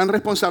tuvieron una gran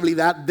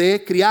responsabilidad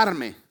de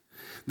criarme,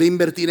 de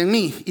invertir en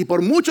mí. Y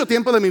por mucho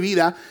tiempo de mi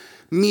vida,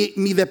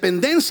 mi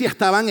dependencia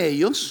estaba en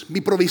ellos,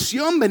 mi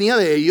provisión venía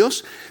de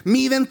ellos,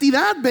 mi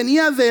identidad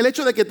venía del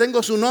hecho de que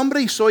tengo su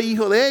nombre y soy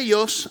hijo de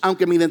ellos,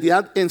 aunque mi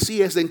identidad en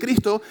sí es en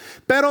Cristo,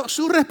 pero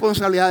su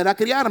responsabilidad era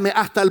criarme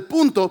hasta el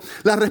punto,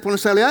 la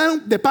responsabilidad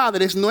de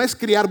padres no es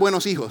criar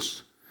buenos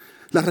hijos.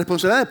 La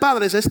responsabilidad de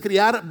padres es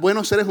criar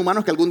buenos seres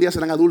humanos que algún día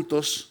serán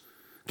adultos,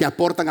 que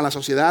aportan a la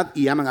sociedad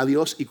y aman a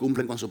Dios y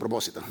cumplen con su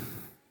propósito.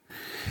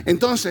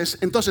 Entonces,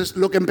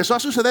 lo que empezó a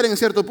suceder en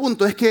cierto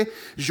punto es que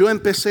yo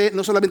empecé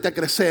no solamente a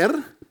crecer,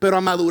 pero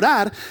a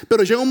madurar,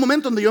 pero llegó un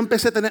momento donde yo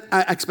empecé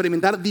a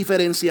experimentar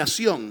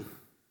diferenciación,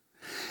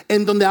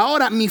 en donde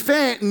ahora mi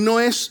fe no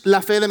es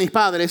la fe de mis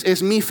padres,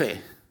 es mi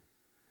fe.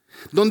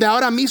 Donde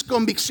ahora mis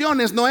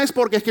convicciones no es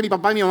porque es que mi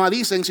papá y mi mamá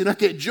dicen, sino es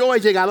que yo he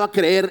llegado a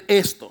creer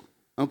esto.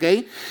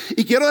 ¿Okay?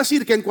 Y quiero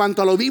decir que en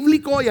cuanto a lo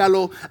bíblico y a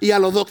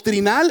lo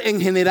doctrinal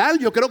en general,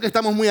 yo creo que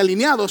estamos muy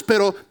alineados,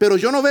 pero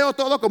yo no veo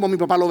todo como mi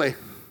papá lo ve.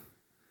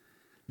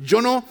 Yo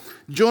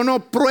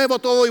no pruebo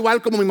todo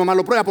igual como mi mamá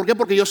lo prueba. ¿Por qué?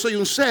 Porque yo soy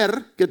un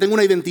ser que tengo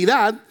una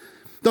identidad.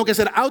 Tengo que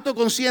ser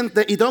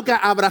autoconsciente y tengo que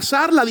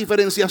abrazar la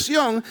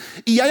diferenciación.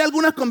 Y hay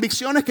algunas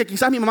convicciones que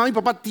quizás mi mamá y mi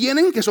papá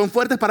tienen, que son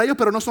fuertes para ellos,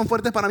 pero no son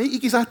fuertes para mí. Y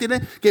quizás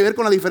tiene que ver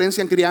con la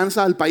diferencia en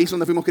crianza, el país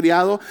donde fuimos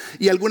criados.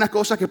 Y algunas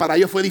cosas que para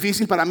ellos fue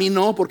difícil, para mí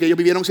no, porque ellos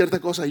vivieron ciertas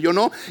cosas y yo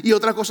no. Y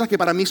otras cosas que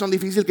para mí son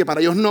difíciles, que para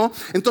ellos no.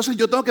 Entonces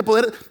yo tengo que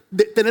poder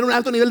tener un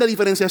alto nivel de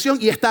diferenciación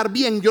y estar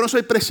bien. Yo no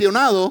soy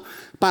presionado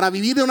para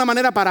vivir de una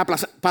manera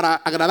para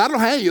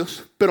agradarlos a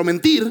ellos, pero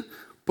mentir.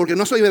 Porque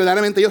no soy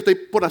verdaderamente yo, estoy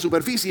por la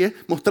superficie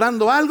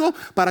mostrando algo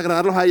para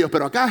agradarlos a ellos.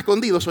 Pero acá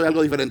escondido soy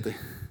algo diferente.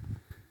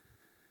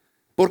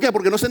 ¿Por qué?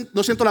 Porque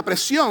no siento la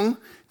presión,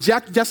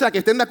 ya sea que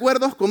estén de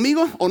acuerdo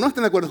conmigo o no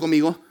estén de acuerdo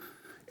conmigo.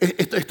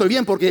 Estoy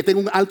bien porque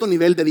tengo un alto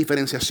nivel de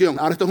diferenciación.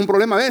 Ahora esto es un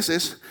problema a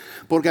veces,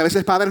 porque a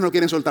veces padres no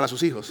quieren soltar a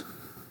sus hijos.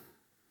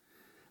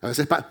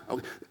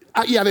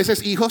 Y a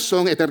veces hijos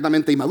son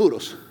eternamente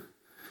inmaduros.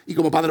 Y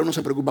como padre uno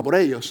se preocupa por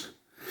ellos.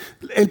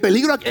 El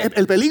peligro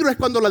es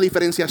cuando la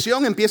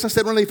diferenciación empieza a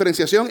ser una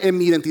diferenciación en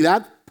mi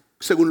identidad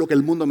según lo que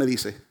el mundo me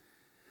dice.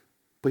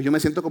 Pues yo me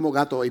siento como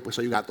gato hoy, pues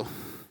soy gato.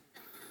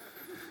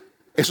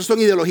 Esas son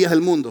ideologías del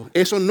mundo.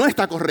 Eso no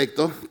está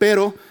correcto,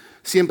 pero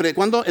siempre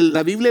cuando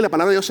la Biblia y la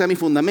palabra de Dios sea mi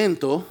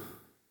fundamento.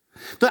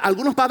 Entonces,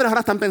 algunos padres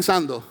ahora están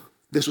pensando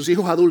de sus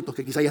hijos adultos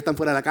que quizás ya están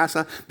fuera de la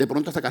casa, de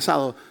pronto está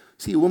casado.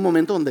 Sí, hubo un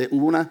momento donde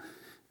hubo una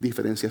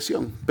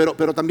diferenciación,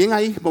 pero también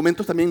hay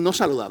momentos también no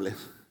saludables.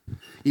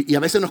 Y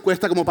a veces nos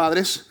cuesta como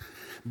padres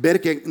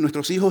ver que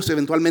nuestros hijos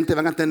eventualmente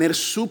van a tener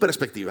su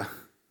perspectiva.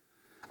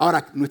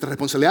 Ahora, nuestra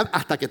responsabilidad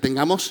hasta que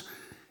tengamos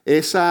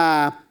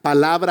esa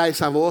palabra,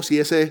 esa voz y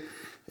ese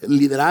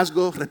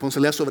liderazgo,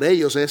 responsabilidad sobre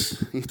ellos es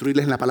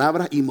instruirles en la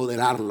palabra y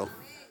moderarlo.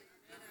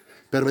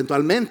 Pero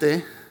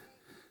eventualmente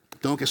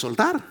tengo que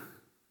soltar.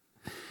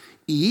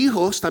 Y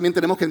hijos también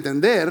tenemos que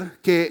entender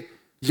que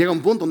llega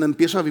un punto donde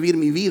empiezo a vivir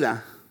mi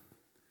vida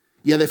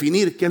y a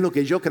definir qué es lo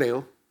que yo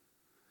creo.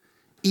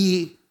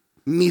 Y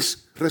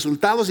mis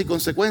resultados y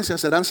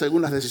consecuencias serán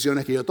según las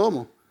decisiones que yo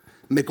tomo.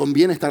 Me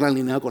conviene estar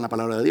alineado con la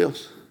palabra de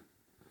Dios.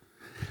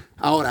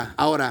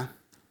 Ahora,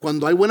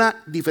 cuando hay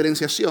buena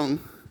diferenciación,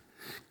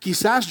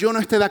 quizás yo no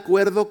esté de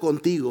acuerdo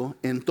contigo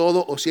en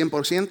todo o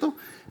 100%,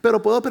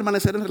 pero puedo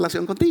permanecer en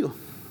relación contigo.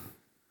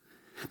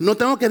 No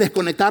tengo que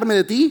desconectarme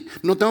de ti,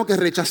 no tengo que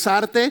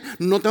rechazarte,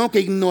 no tengo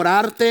que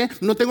ignorarte,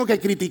 no tengo que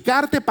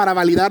criticarte para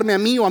validarme a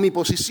mí o a mi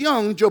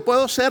posición. Yo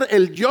puedo ser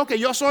el yo que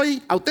yo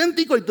soy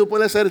auténtico y tú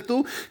puedes ser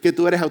tú que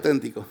tú eres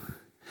auténtico.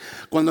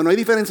 Cuando no hay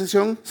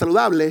diferenciación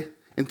saludable,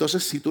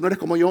 entonces si tú no eres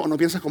como yo o no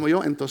piensas como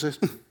yo, entonces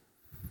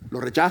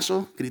lo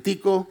rechazo,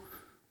 critico,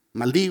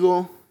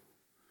 maldigo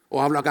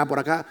o hablo acá por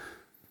acá.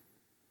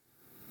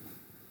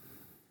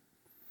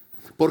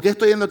 ¿Por qué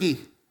estoy yendo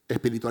aquí?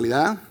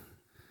 Espiritualidad.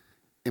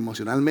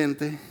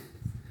 Emocionalmente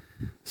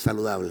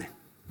saludable.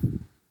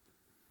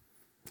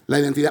 La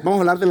identidad, vamos a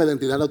hablar de la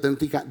identidad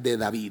auténtica de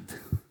David.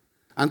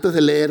 Antes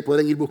de leer,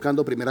 pueden ir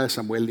buscando 1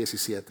 Samuel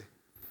 17.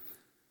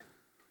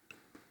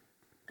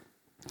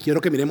 Quiero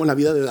que miremos la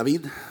vida de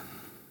David.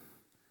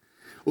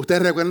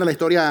 Ustedes recuerdan la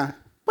historia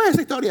Pues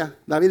esa historia,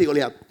 David y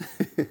Goliat.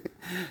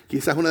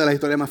 Quizás una de las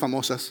historias más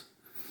famosas.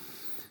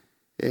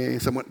 1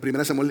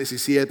 Samuel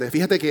 17.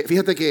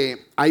 Fíjate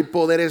que hay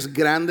poderes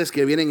grandes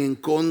que vienen en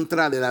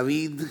contra de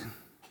David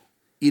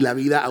y la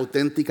vida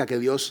auténtica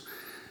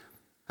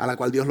a la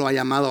cual Dios lo ha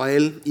llamado a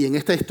él. Y en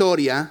esta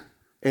historia,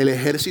 el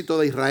ejército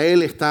de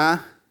Israel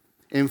está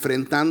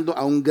enfrentando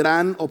a un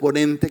gran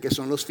oponente que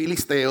son los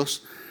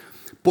filisteos.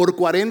 Por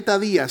 40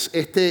 días,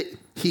 este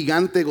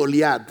gigante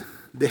Goliat,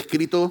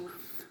 descrito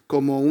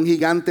como un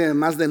gigante de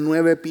más de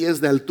 9 pies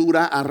de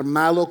altura,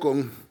 armado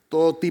con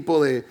todo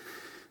tipo de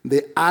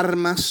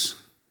armas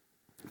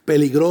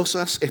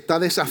peligrosas, está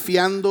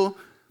desafiando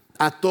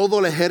a todo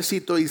el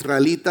ejército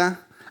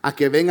israelita a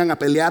que vengan a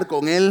pelear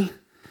con él.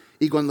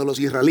 Y cuando los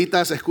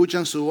israelitas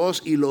escuchan su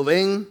voz y lo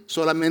ven,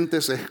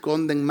 solamente se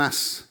esconden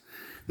más.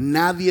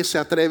 Nadie se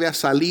atreve a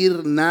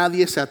salir,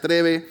 nadie se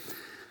atreve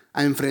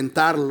a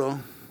enfrentarlo.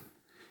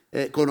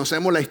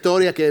 Conocemos la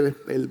historia que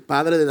el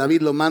padre de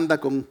David lo manda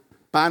con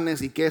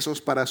panes y quesos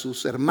para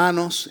sus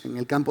hermanos en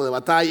el campo de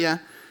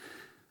batalla.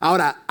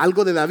 Ahora,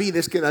 algo de David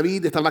es que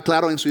David estaba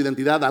claro en su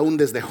identidad aún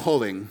desde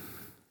joven.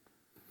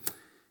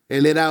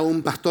 Él era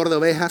un pastor de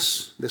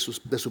ovejas de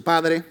su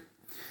padre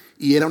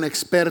y era un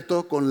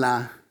experto con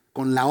la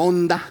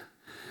onda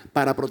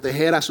para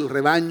proteger a su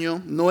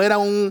rebaño. No era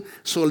un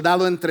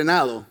soldado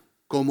entrenado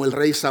como el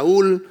rey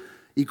Saúl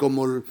y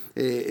como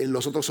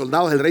los otros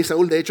soldados. El rey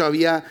Saúl, de hecho,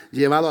 había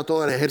llevado a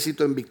todo el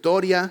ejército en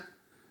victoria.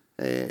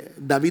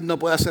 David no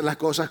puede hacer las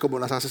cosas como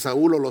las hace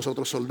Saúl o los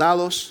otros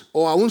soldados,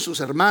 o aún sus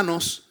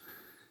hermanos.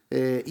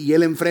 Y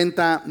él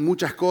enfrenta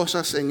muchas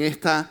cosas en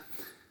esta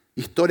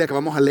historia que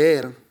vamos a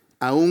leer.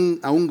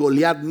 Aún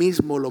Goliat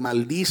mismo lo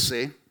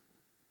maldice,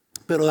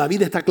 pero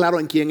David está claro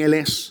en quién él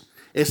es.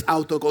 Es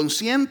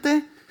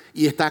autoconsciente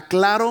y está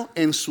claro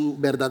en su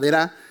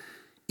verdadera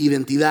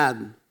identidad.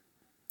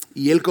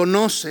 Y él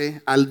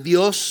conoce al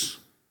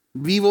Dios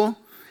vivo,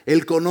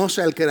 él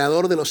conoce al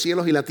creador de los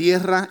cielos y la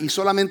tierra, y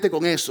solamente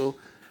con eso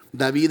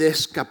David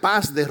es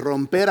capaz de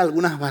romper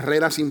algunas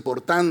barreras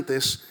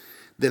importantes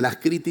de las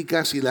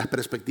críticas y las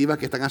perspectivas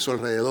que están a su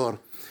alrededor.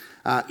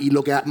 Y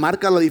lo que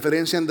marca la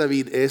diferencia en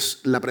David es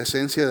la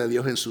presencia de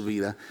Dios en su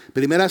vida.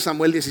 1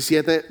 Samuel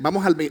 17,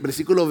 vamos al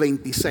versículo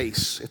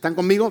 26. ¿Están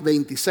conmigo?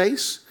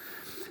 26.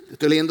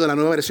 Estoy leyendo la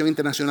Nueva Versión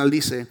Internacional.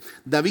 Dice: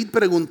 David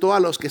preguntó a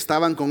los que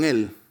estaban con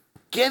él: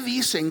 ¿qué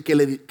dicen que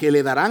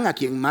le darán a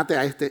quien mate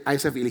a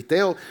ese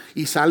filisteo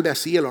y salve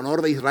así el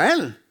honor de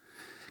Israel?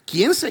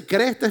 ¿Quién se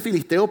cree este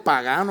filisteo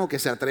pagano que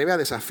se atreve a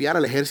desafiar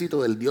al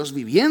ejército del Dios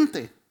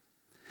viviente?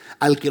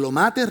 Al que lo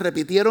mate,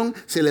 repitieron,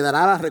 se le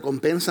dará la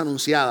recompensa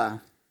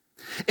anunciada.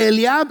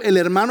 Eliab, el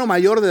hermano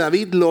mayor de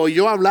David, lo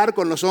oyó hablar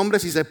con los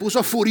hombres y se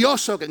puso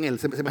furioso con él.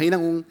 ¿Se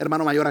imaginan un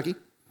hermano mayor aquí?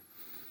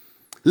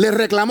 Le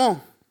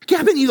reclamó: ¿qué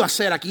has venido a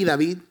hacer aquí,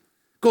 David?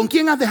 ¿Con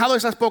quién has dejado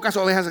esas pocas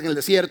ovejas en el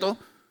desierto?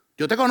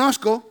 Yo te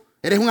conozco,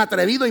 eres un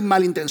atrevido y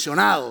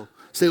malintencionado.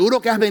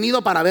 Seguro que has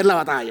venido para ver la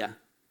batalla.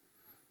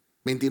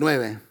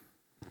 29.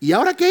 ¿Y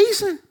ahora qué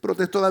hice?,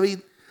 protestó David.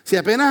 Si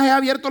apenas he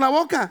abierto la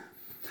boca.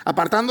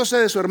 Apartándose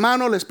de su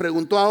hermano, les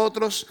preguntó a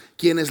otros,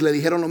 quienes le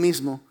dijeron lo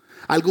mismo.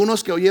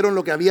 Algunos que oyeron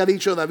lo que había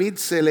dicho David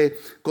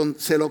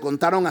se lo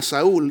contaron a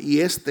Saúl,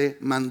 y éste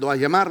mandó a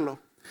llamarlo.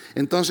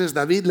 Entonces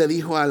David le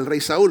dijo al rey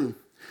Saúl: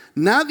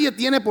 nadie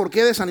tiene por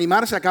qué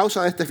desanimarse a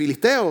causa de este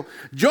filisteo.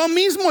 Yo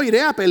mismo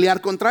iré a pelear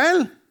contra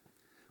él.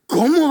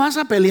 ¿Cómo vas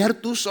a pelear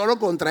tú solo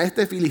contra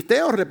este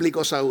filisteo?,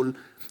 replicó Saúl.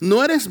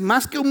 ¿No eres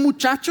más que un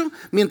muchacho,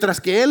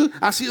 mientras que él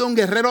ha sido un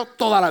guerrero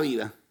toda la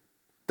vida?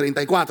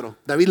 34.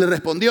 David le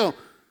respondió: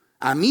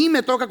 a mí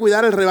me toca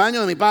cuidar el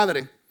rebaño de mi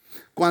padre.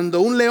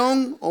 Cuando un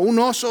león o un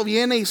oso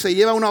viene y se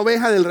lleva una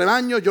oveja del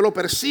rebaño, yo lo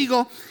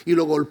persigo y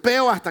lo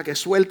golpeo hasta que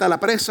suelta la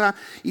presa.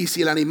 Y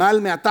si el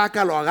animal me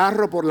ataca, lo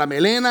agarro por la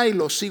melena y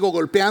lo sigo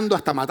golpeando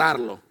hasta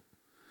matarlo.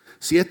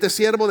 Si este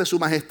siervo de su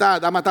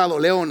majestad ha matado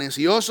leones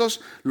y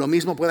osos, lo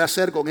mismo puede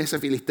hacer con ese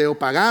filisteo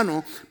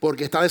pagano,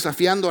 porque está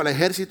desafiando al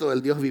ejército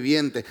del Dios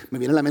viviente. Me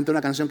viene a la mente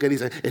una canción que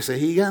dice: ese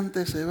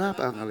gigante se va.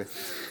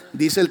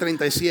 Dice el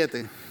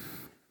 37.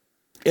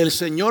 El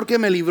Señor que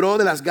me libró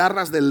de las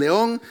garras del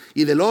león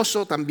y del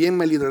oso, también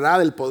me librará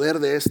del poder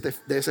de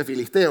ese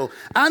filisteo.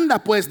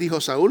 Anda pues, dijo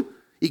Saúl,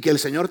 y que el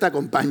Señor te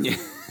acompañe.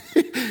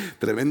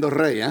 Tremendo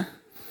rey, ¿eh?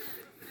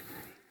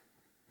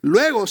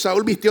 Luego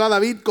Saúl vistió a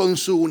David con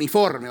su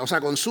uniforme, o sea,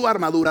 con su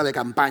armadura de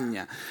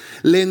campaña.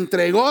 Le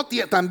entregó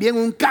también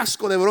un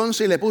casco de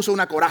bronce y le puso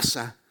una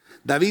coraza.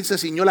 David se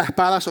ciñó la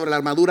espada sobre la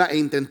armadura e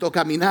intentó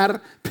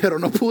caminar, pero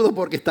no pudo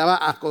porque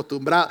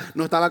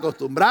no estaba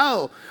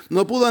acostumbrado.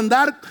 No puedo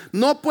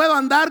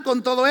andar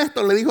con todo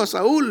esto, le dijo a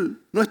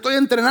Saúl. No estoy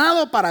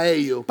entrenado para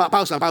ello.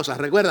 Pausa.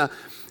 Recuerda,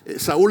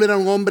 Saúl era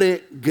un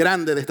hombre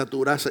grande de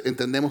estatura.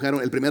 Entendemos que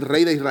era el primer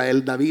rey de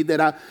Israel. David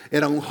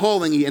era un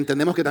joven y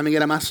entendemos que también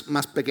era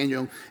más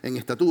pequeño en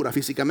estatura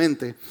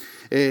físicamente.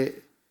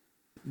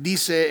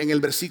 Dice en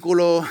el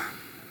versículo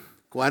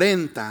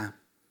 40...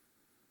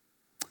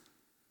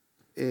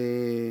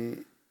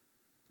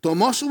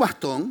 tomó su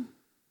bastón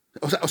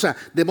O sea,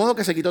 de modo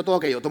que se quitó todo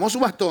aquello. Tomó su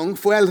bastón,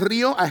 fue al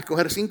río a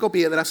escoger 5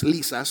 piedras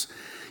lisas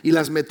y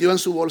las metió en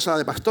su bolsa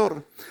de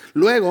pastor.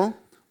 Luego,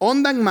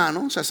 honda en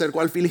mano, se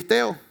acercó al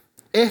filisteo.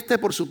 Este,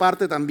 por su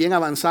parte, también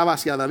avanzaba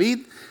hacia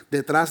David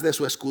detrás de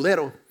su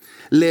escudero.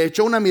 Le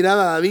echó una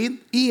mirada a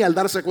David y, al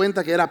darse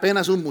cuenta que era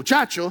apenas un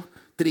muchacho,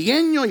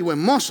 trigueño y buen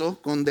mozo,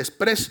 con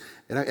desprecio,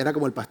 era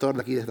como el pastor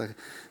de aquí,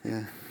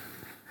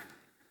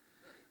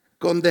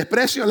 con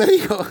desprecio le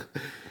dijo: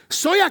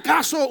 ¿soy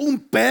acaso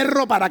un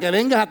perro para que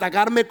vengas a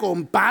atacarme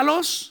con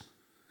palos?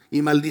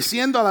 Y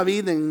maldiciendo a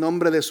David en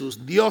nombre de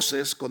sus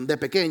dioses, con D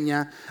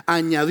pequeña,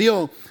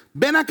 añadió: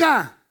 ven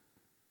acá,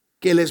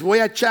 que les voy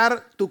a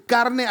echar tu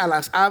carne a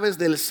las aves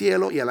del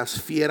cielo y a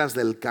las fieras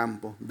del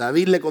campo.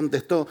 David le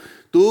contestó: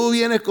 tú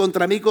vienes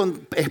contra mí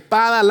con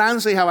espada,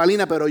 lanza y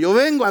jabalina, pero yo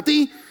vengo a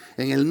ti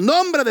en el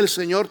nombre del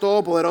Señor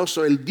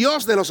Todopoderoso, el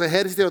Dios de los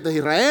ejércitos de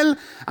Israel,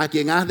 a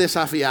quien has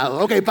desafiado.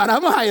 Ok,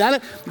 paramos ahí,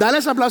 dale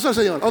ese aplauso al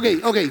Señor.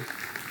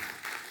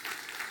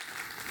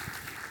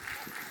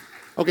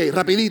 Ok,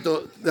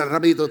 rapidito.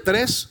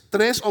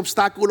 Tres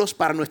obstáculos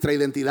para nuestra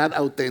identidad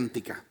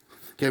auténtica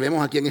que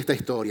vemos aquí en esta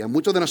historia.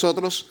 Muchos de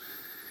nosotros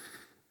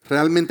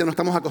realmente no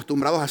estamos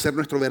acostumbrados a ser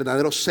nuestro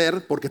verdadero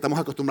ser porque estamos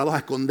acostumbrados a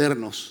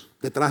escondernos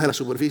detrás de la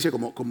superficie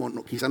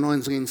como quizás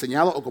nos han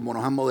enseñado o como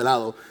nos han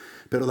modelado.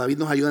 Pero David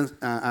nos ayuda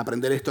a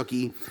aprender esto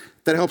aquí.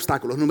 3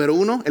 obstáculos. Número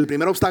 1, el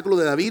primer obstáculo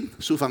de David,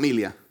 su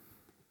familia.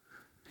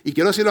 Y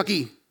quiero decirlo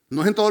aquí,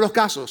 no es en todos los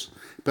casos,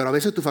 pero a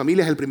veces tu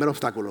familia es el primer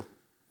obstáculo.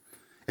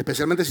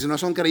 Especialmente si no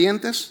son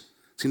creyentes,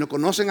 si no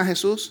conocen a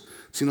Jesús,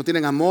 si no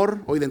tienen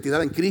amor o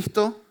identidad en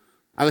Cristo,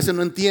 a veces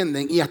no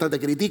entienden y hasta te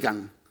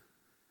critican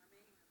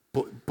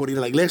por ir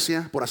a la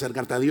iglesia, por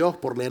acercarte a Dios,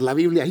 por leer la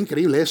Biblia. Es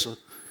increíble eso.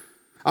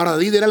 Ahora,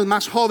 David era el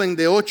más joven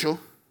de 8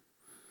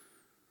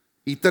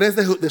 y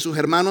 3 de sus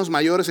hermanos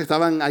mayores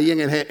estaban ahí en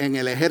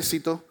el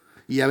ejército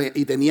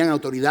y tenían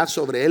autoridad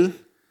sobre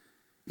él.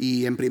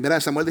 Y en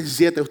 1 Samuel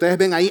 17, ¿ustedes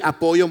ven ahí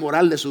apoyo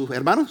moral de sus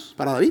hermanos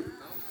para David?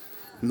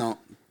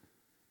 No.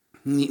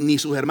 Ni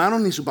sus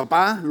hermanos ni su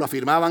papá lo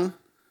afirmaban.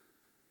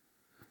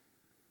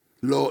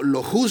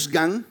 Lo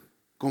juzgan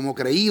como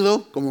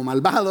creído, como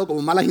malvado,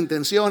 como malas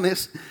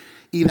intenciones.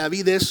 Y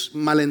David es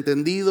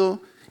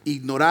malentendido,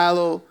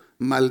 ignorado,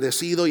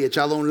 maldecido y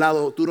echado a un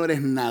lado. Tú no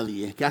eres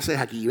nadie. ¿Qué haces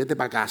aquí? Vete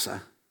para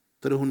casa.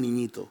 Tú eres un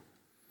niñito.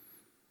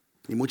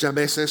 Y muchas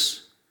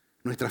veces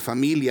nuestras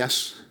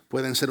familias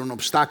pueden ser un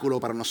obstáculo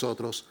para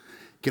nosotros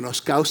que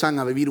nos causan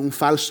a vivir un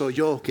falso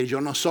yo, que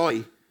yo no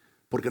soy,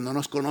 porque no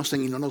nos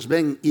conocen y no nos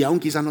ven y aún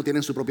quizás no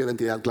tienen su propia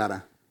identidad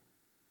clara.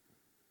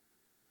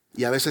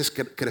 Y a veces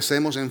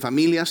crecemos en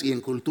familias y en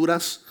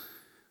culturas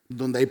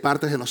donde hay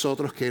partes de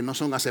nosotros que no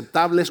son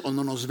aceptables o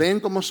no nos ven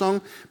como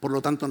son, por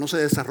lo tanto no se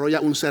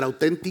desarrolla un ser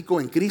auténtico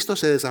en Cristo,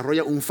 se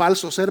desarrolla un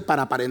falso ser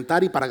para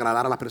aparentar y para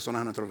agradar a las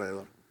personas a nuestro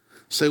alrededor.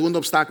 Segundo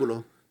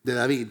obstáculo de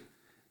David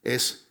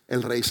es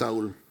el rey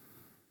Saúl.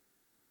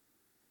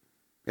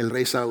 El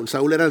rey Saúl.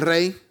 Saúl era el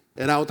rey,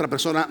 era otra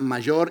persona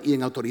mayor y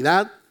en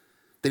autoridad,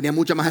 tenía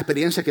mucha más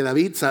experiencia que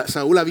David.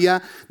 Saúl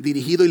había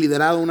dirigido y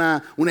liderado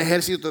un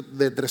ejército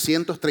de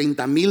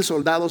 330,000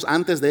 soldados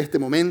antes de este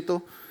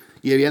momento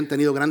y habían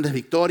tenido grandes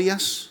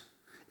victorias.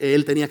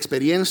 Él tenía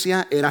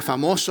experiencia, era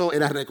famoso,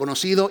 era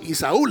reconocido. Y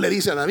Saúl le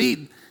dice a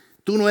David: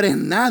 tú no eres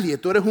nadie,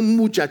 tú eres un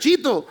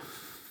muchachito.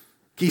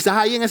 Quizás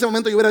ahí en ese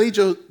momento yo hubiera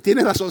dicho: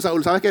 tienes razón,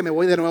 Saúl, ¿sabes qué? Me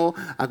voy de nuevo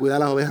a cuidar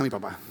las ovejas de mi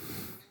papá.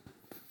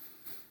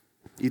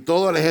 Y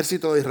todo el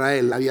ejército de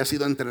Israel había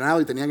sido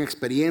entrenado y tenían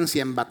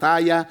experiencia en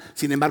batalla.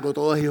 Sin embargo,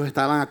 todos ellos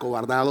estaban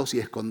acobardados y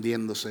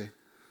escondiéndose.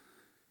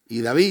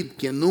 Y David,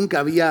 quien nunca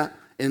había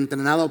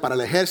entrenado para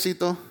el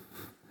ejército,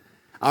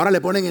 ahora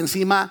le ponen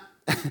encima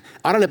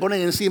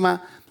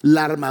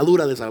la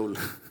armadura de Saúl.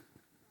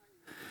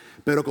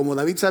 Pero como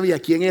David sabía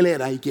quién él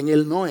era y quién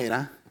él no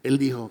era, él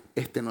dijo: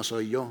 este no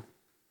soy yo.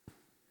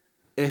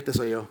 Este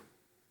soy yo.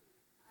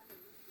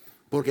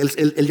 Porque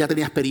él ya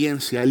tenía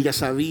experiencia, él ya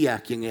sabía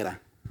quién era.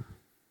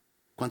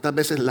 ¿Cuántas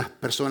veces las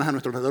personas a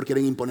nuestro alrededor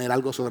quieren imponer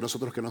algo sobre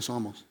nosotros que no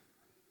somos?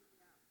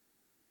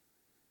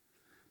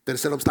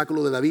 Tercer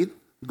obstáculo de David,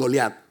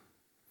 Goliat.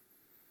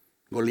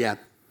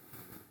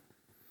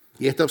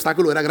 Y este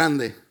obstáculo era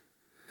grande.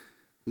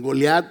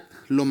 Goliat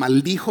lo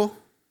maldijo,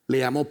 le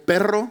llamó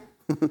perro,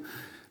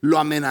 lo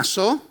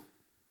amenazó.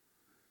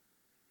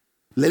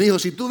 Le dijo: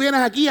 si tú vienes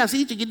aquí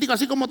así, chiquitico,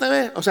 así como te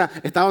ves. O sea,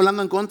 estaba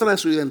hablando en contra de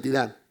su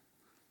identidad.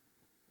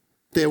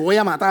 Te voy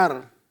a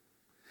matar.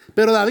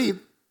 Pero David,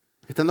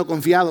 estando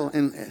confiado,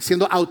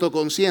 siendo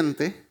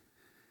autoconsciente,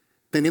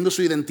 teniendo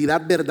su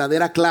identidad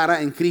verdadera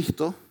clara en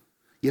Cristo,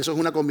 y eso es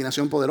una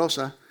combinación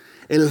poderosa,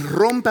 él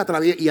rompe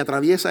y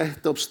atraviesa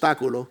este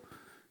obstáculo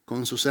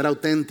con su ser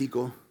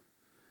auténtico.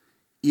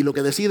 Y lo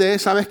que decide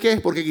es: ¿sabes qué?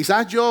 Porque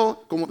quizás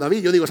yo, como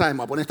David, yo digo: ¿sabes? Me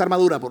voy a poner esta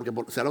armadura porque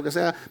sea lo que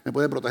sea, me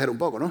puede proteger un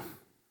poco, ¿no?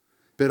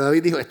 Pero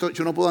David dijo: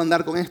 yo no puedo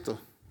andar con esto.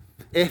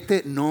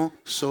 Este no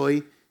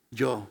soy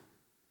yo.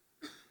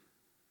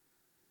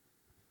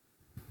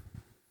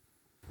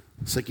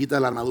 Se quita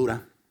la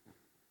armadura.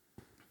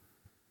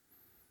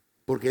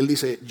 Porque él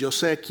dice: yo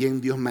sé quién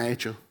Dios me ha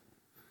hecho.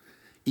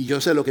 Y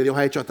yo sé lo que Dios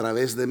ha hecho a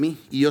través de mí.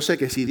 Y yo sé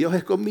que si Dios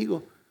es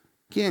conmigo,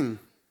 ¿quién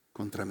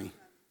contra mí?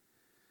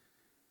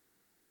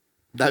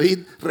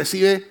 David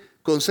recibe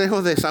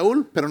consejos de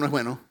Saúl, pero no es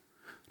bueno.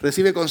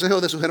 Recibe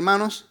consejos de sus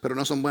hermanos, pero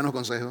no son buenos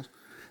consejos.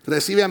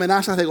 Recibe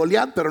amenazas de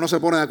Goliat, pero no se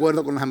pone de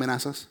acuerdo con las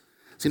amenazas,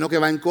 sino que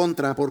va en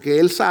contra porque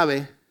él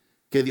sabe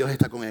que Dios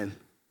está con él.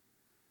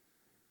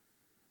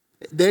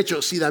 De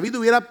hecho, si David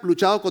hubiera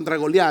luchado contra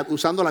Goliat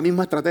usando la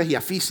misma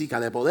estrategia física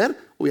de poder,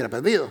 hubiera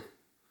perdido.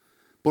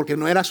 Porque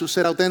no era su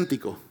ser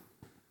auténtico.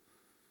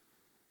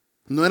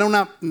 No era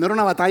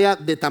una batalla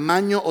de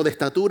tamaño o de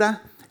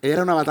estatura,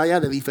 era una batalla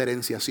de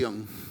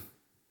diferenciación.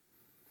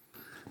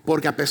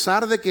 Porque a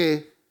pesar de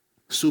que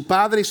su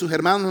padre y sus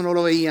hermanos no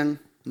lo veían,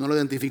 no lo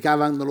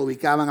identificaban, no lo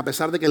ubicaban, a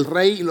pesar de que el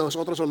rey y los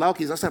otros soldados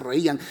quizás se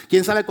reían,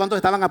 quién sabe cuántos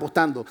estaban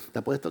apostando, te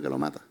apuesto que lo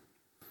mata.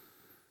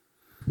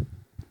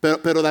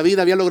 Pero David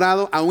había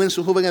logrado, aún en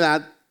su joven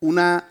edad,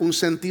 un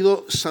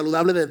sentido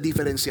saludable de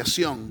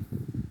diferenciación.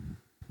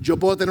 Yo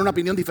puedo tener una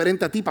opinión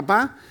diferente a ti,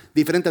 papá,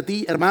 diferente a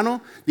ti,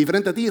 hermano,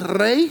 diferente a ti,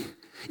 rey,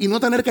 y no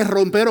tener que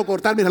romper o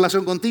cortar mi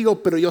relación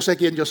contigo, pero yo sé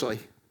quién yo soy.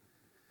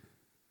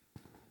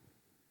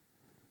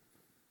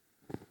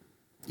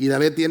 Y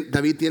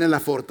David tiene la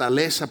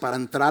fortaleza para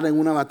entrar en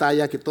una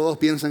batalla que todos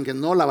piensan que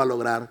no la va a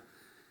lograr,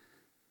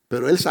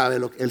 pero él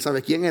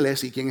sabe quién él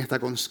es y quién está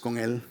con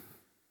él.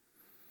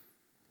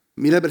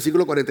 Mira el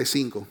versículo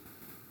 45.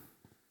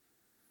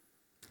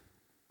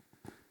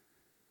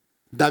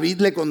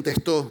 David le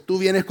contestó: tú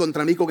vienes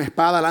contra mí con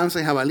espada, lanza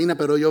y jabalina,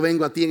 pero yo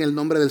vengo a ti en el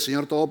nombre del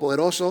Señor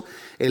Todopoderoso,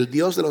 el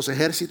Dios de los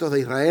ejércitos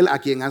de Israel, a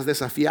quien has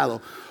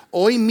desafiado.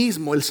 Hoy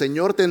mismo el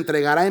Señor te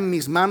entregará en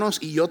mis manos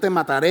y yo te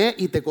mataré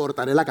y te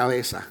cortaré la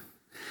cabeza.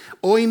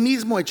 Hoy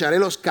mismo echaré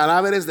los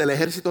cadáveres del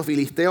ejército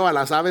filisteo a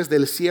las aves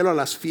del cielo, a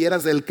las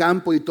fieras del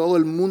campo, y todo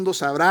el mundo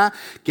sabrá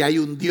que hay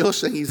un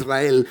Dios en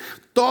Israel.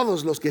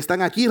 Todos los que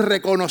están aquí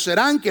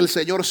reconocerán que el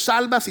Señor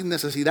salva sin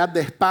necesidad de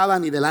espada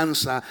ni de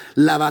lanza.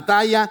 La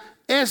batalla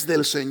es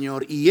del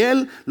Señor y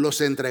Él los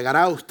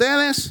entregará a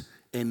ustedes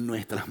en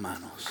nuestras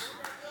manos.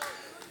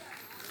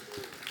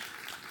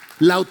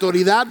 La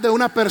autoridad de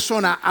una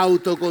persona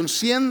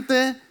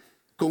autoconsciente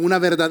con una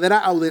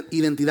verdadera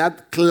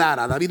identidad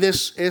clara. David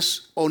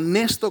es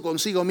honesto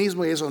consigo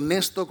mismo y es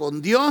honesto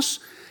con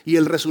Dios, y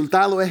el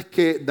resultado es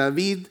que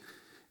David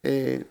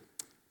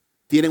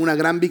tiene una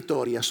gran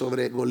victoria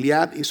sobre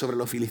Goliat y sobre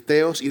los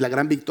filisteos, y la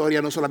gran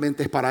victoria no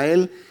solamente es para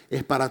él,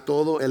 es para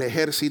todo el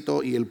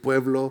ejército y el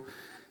pueblo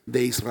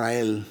de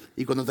Israel.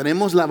 Y cuando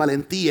tenemos la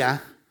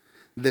valentía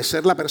de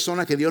ser la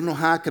persona que Dios nos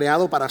ha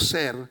creado para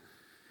ser,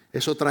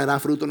 eso traerá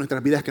fruto en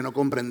nuestras vidas que no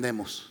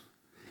comprendemos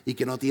y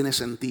que no tiene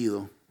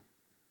sentido.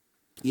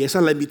 Y esa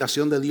es la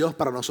invitación de Dios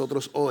para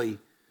nosotros hoy.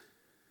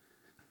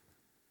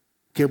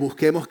 Que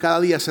busquemos cada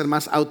día ser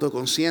más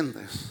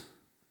autoconscientes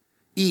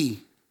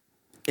y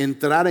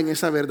entrar en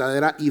esa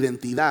verdadera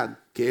identidad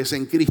que es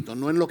en Cristo.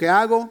 No en lo que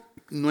hago,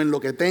 no en lo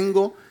que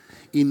tengo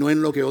y no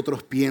en lo que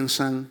otros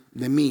piensan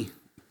de mí.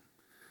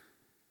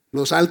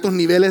 Los altos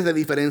niveles de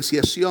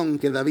diferenciación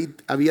que David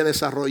había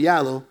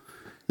desarrollado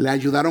le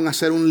ayudaron a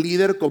ser un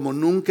líder como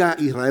nunca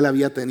Israel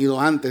había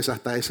tenido antes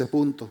hasta ese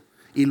punto.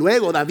 Y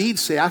luego David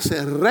se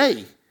hace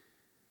rey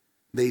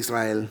de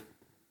Israel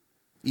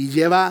y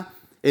lleva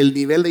el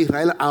nivel de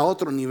Israel a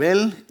otro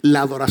nivel,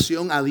 la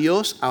adoración a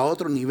Dios a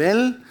otro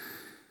nivel.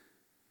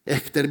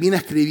 Termina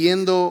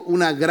escribiendo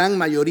una gran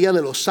mayoría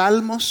de los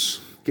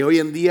salmos, que hoy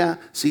en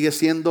día sigue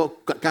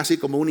siendo casi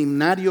como un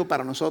himnario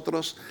para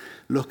nosotros,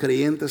 los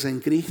creyentes en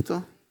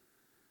Cristo.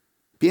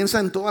 Piensa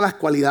en todas las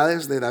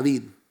cualidades de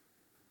David.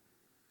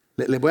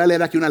 Les voy a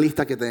leer aquí una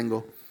lista que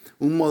tengo.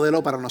 Un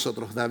modelo para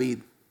nosotros, David.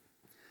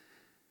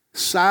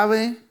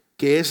 Sabe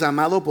que es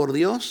amado por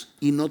Dios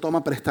y no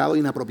toma prestado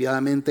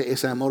inapropiadamente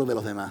ese amor de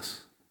los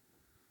demás.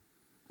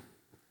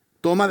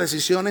 Toma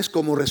decisiones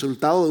como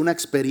resultado de una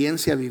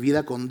experiencia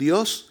vivida con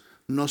Dios,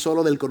 no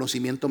solo del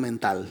conocimiento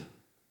mental.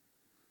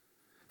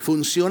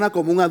 Funciona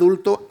como un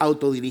adulto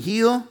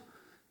autodirigido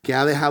que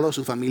ha dejado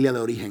su familia de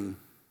origen.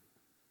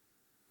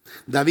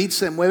 David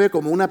se mueve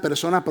como una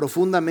persona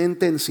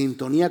profundamente en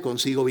sintonía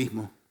consigo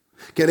mismo.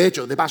 Que de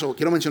hecho, de paso,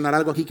 quiero mencionar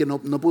algo aquí que no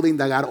pude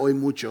indagar hoy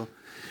mucho,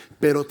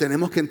 pero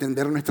tenemos que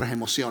entender nuestras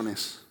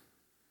emociones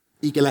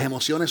y que las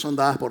emociones son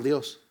dadas por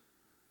Dios.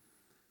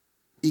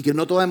 Y que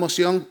no toda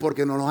emoción,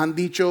 porque nos lo han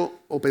dicho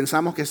o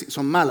pensamos que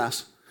son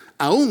malas,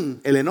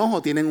 aún el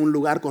enojo tiene un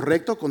lugar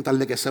correcto con tal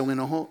de que sea un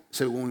enojo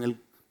según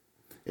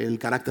el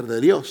carácter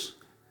de Dios.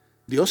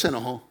 Dios se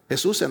enojó,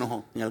 Jesús se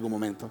enojó en algún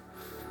momento.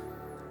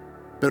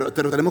 Pero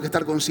tenemos que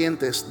estar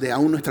conscientes de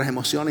aún nuestras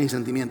emociones y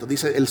sentimientos.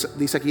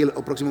 Dice aquí el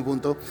próximo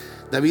punto: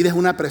 David es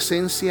una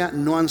presencia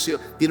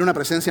tiene una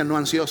presencia no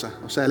ansiosa.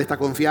 O sea, él está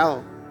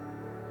confiado.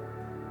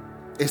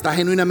 Está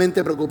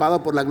genuinamente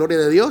preocupado por la gloria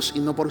de Dios y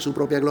no por su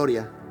propia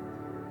gloria.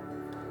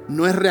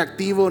 No es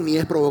reactivo ni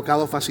es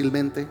provocado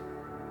fácilmente.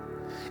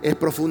 Es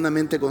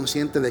profundamente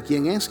consciente de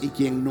quién es y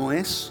quién no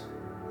es.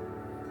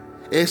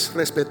 Es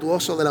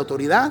respetuoso de la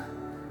autoridad,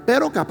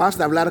 pero capaz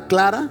de hablar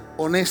clara,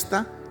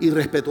 honesta y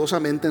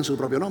respetuosamente en su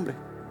propio nombre.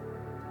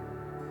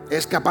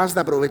 es capaz de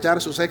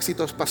aprovechar sus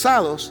éxitos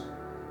pasados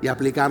y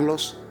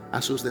aplicarlos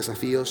a sus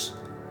desafíos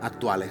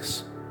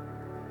actuales.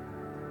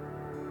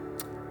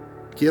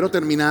 Quiero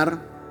terminar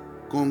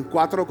con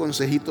 4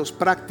 consejitos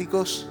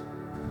prácticos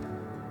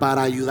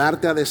para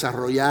ayudarte a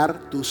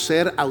desarrollar tu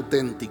ser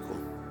auténtico.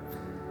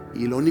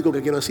 Y lo único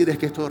que quiero decir es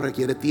que esto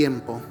requiere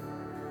tiempo.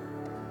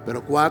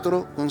 Pero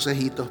 4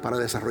 consejitos para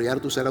desarrollar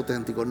tu ser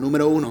auténtico.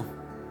 Número 1,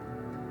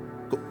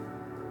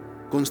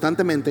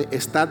 constantemente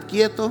estad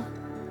quieto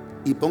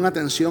y pon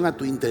atención a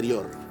tu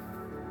interior.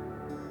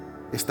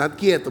 Estad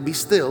quieto, be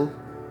still,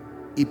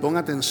 y pon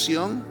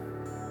atención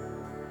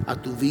a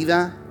tu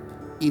vida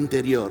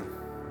interior.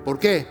 ¿Por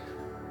qué?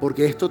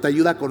 Porque esto te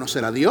ayuda a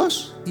conocer a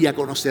Dios y a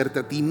conocerte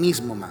a ti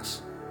mismo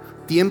más.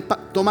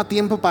 Toma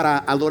tiempo para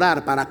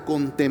adorar, para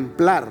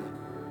contemplar.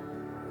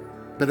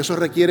 Pero eso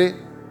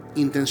requiere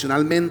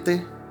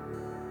intencionalmente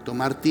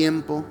tomar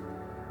tiempo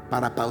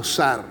para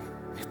pausar,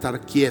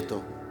 estar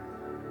quieto,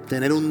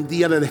 tener un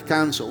día de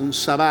descanso, un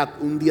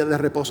sabbat, un día de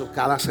reposo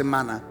cada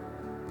semana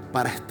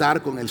para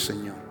estar con el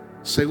Señor.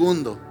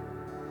 Segundo,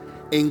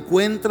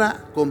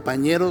 encuentra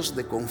compañeros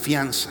de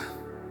confianza.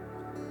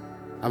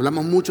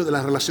 Hablamos mucho de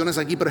las relaciones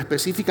aquí, pero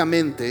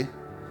específicamente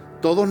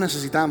todos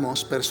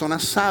necesitamos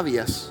personas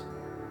sabias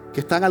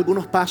que están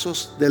algunos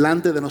pasos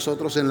delante de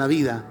nosotros en la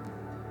vida.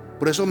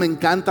 Por eso me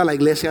encanta la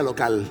iglesia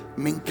local.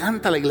 Me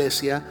encanta la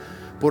iglesia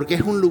porque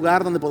es un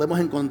lugar donde podemos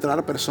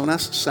encontrar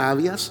personas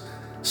sabias,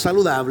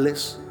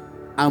 saludables,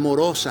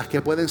 amorosas,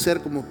 que pueden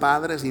ser como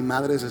padres y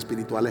madres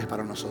espirituales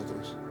para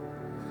nosotros.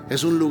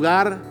 Es un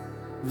lugar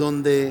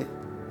donde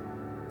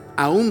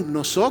aún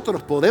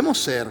nosotros podemos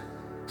ser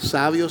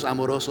sabios,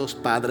 amorosos,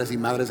 padres y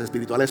madres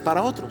espirituales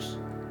para otros.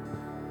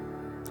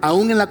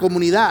 Aún en la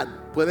comunidad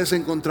puedes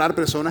encontrar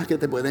personas que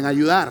te pueden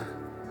ayudar.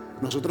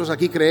 Nosotros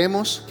aquí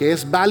creemos que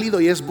es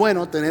válido y es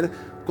bueno tener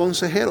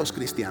consejeros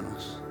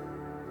cristianos.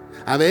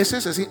 A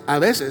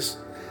veces,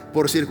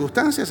 por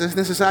circunstancias, es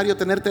necesario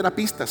tener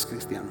terapistas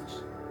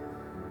cristianos,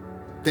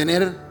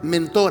 tener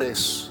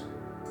mentores,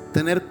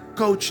 tener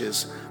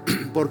coaches,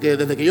 porque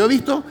desde que yo he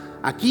visto,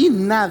 aquí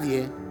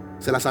nadie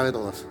se las sabe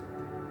todas.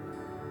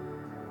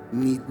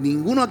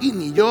 Ninguno aquí,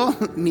 ni yo,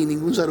 ni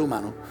ningún ser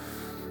humano,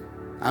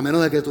 a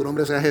menos de que tu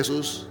nombre sea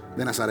Jesús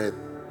de Nazaret.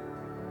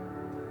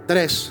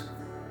 3,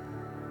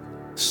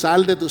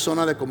 sal de tu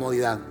zona de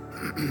comodidad.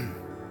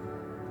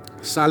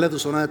 Sal de tu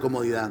zona de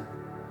comodidad.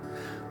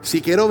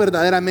 Si quiero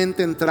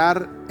verdaderamente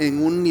entrar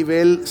en un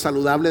nivel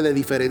saludable de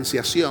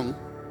diferenciación,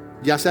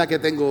 ya sea que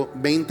tengo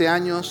 20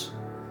 años,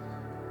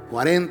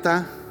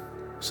 40,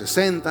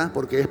 60,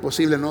 porque es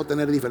posible no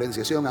tener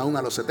diferenciación aún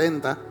a los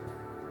 70,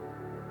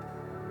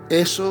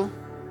 eso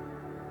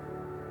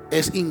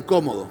es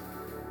incómodo,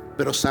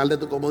 pero sal de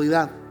tu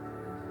comodidad,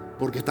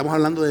 porque estamos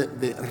hablando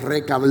de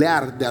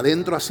recablear de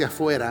adentro hacia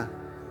afuera,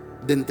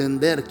 de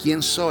entender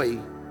quién soy,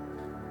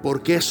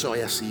 por qué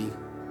soy así,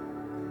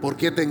 por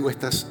qué tengo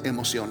estas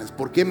emociones,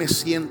 por qué me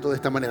siento de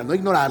esta manera. No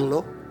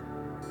ignorarlo,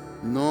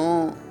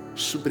 no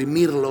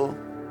suprimirlo,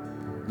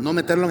 no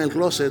meterlo en el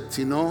closet,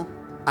 sino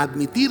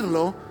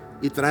admitirlo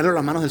y traerlo a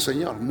las manos del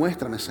Señor.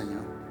 Muéstrame,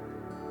 Señor.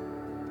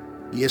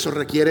 Y eso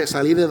requiere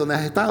salir de donde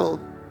has estado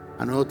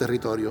a nuevo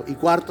territorio. Y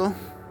 4,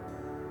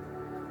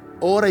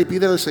 ora y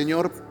pide al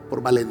Señor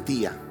por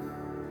valentía.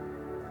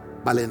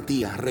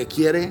 Valentía,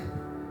 requiere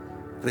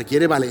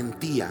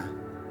valentía.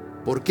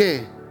 ¿Por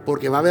qué?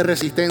 Porque va a haber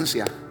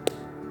resistencia.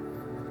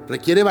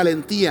 Requiere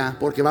valentía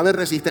porque va a haber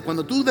resistencia.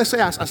 Cuando tú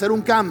deseas hacer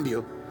un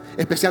cambio,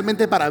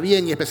 especialmente para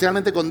bien y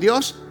especialmente con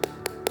Dios,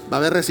 va a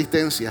haber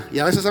resistencia. Y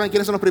a veces, ¿saben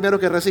quiénes son los primeros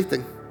que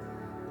resisten?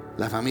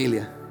 La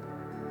familia.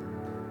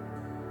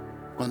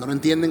 Cuando no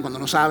entienden, cuando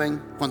no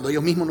saben, cuando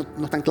ellos mismos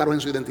no están claros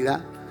en su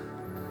identidad.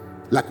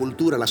 La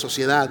cultura, la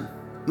sociedad,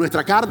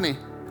 nuestra carne,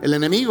 el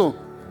enemigo.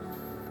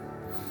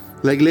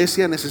 La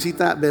iglesia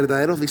necesita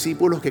verdaderos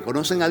discípulos que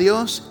conocen a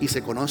Dios y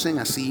se conocen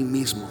a sí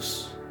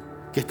mismos,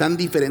 que están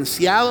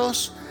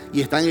diferenciados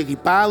y están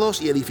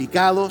equipados y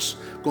edificados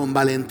con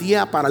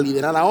valentía para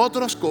liderar a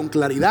otros con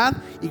claridad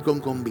y con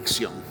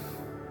convicción.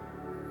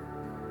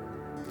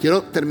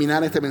 Quiero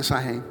terminar este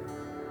mensaje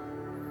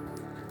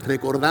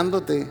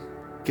recordándote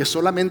que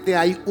solamente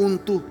hay un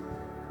tú.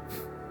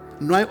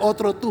 No hay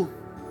otro tú.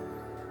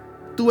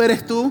 Tú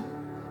eres tú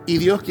y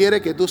Dios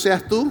quiere que tú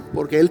seas tú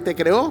porque Él te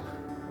creó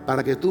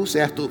para que tú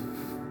seas tú.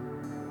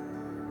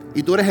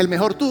 Y tú eres el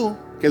mejor tú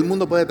que el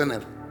mundo puede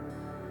tener.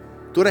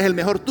 Tú eres el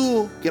mejor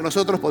tú que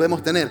nosotros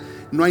podemos tener.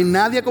 No hay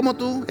nadie como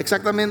tú,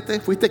 exactamente.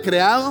 Fuiste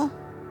creado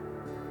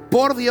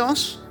por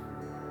Dios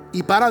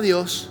y para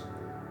Dios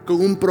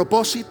con un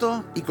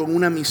propósito y con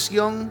una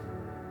misión.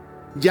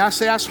 Ya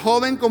seas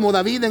joven como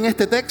David en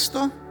este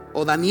texto,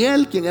 o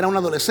Daniel, quien era un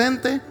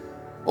adolescente,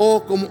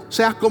 o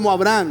seas como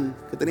Abraham,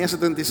 que tenía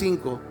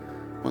 75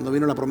 cuando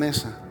vino la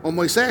promesa, o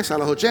Moisés a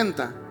los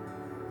 80.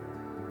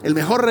 El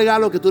mejor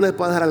regalo que tú le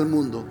puedes dar al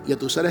mundo y a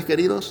tus seres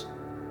queridos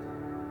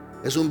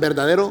es un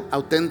verdadero,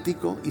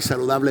 auténtico y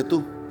saludable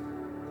tú.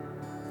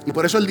 Y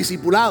por eso el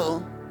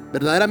discipulado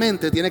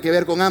verdaderamente tiene que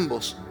ver con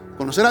ambos: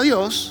 conocer a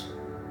Dios,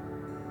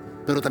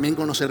 pero también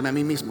conocerme a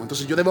mí mismo.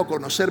 Entonces yo debo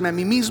conocerme a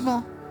mí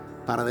mismo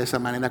para de esa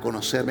manera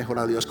conocer mejor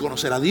a Dios.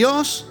 Conocer a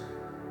Dios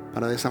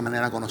para de esa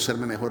manera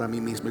conocerme mejor a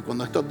mí mismo. Y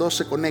cuando estos dos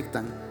se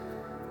conectan,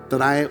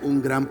 trae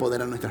un gran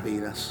poder a nuestras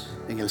vidas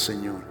en el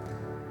Señor.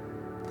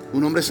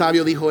 Un hombre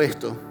sabio dijo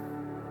esto: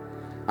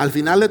 al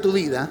final de tu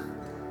vida,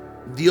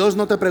 Dios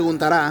no te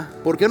preguntará,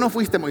 ¿por qué no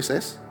fuiste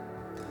Moisés?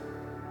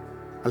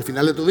 Al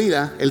final de tu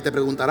vida, Él te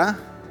preguntará,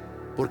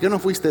 ¿por qué no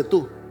fuiste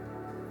tú?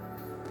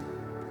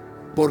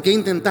 ¿Por qué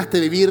intentaste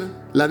vivir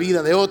la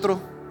vida de otro,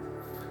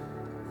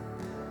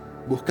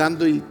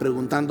 buscando y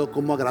preguntando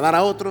cómo agradar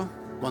a otro,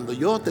 cuando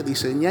yo te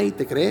diseñé y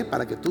te creé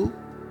para que tú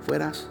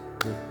fueras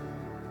tú?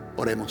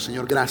 Oremos.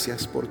 Señor,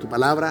 gracias por tu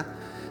palabra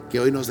que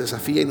hoy nos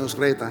desafía y nos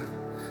reta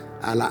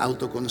a la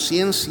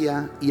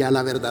autoconciencia y a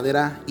la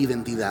verdadera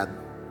identidad.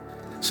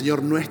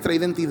 Señor, nuestra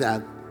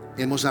identidad,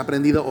 hemos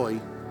aprendido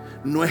hoy,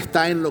 no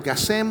está en lo que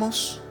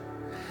hacemos,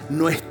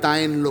 no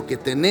está en lo que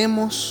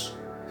tenemos,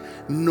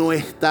 no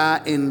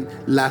está en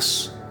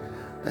las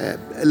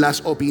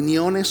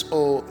opiniones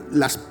o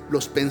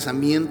los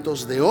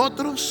pensamientos de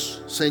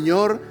otros.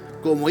 Señor,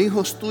 como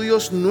hijos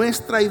tuyos,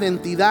 nuestra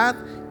identidad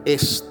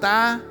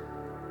está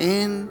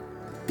en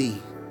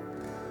ti.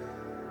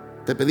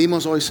 Te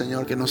pedimos hoy,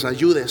 Señor, que nos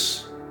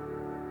ayudes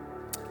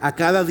a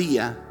cada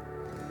día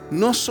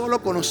no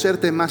solo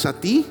conocerte más a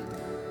ti,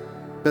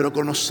 pero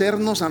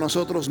conocernos a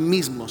nosotros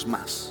mismos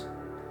más,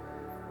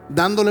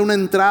 dándole una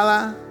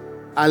entrada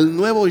al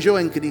nuevo yo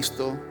en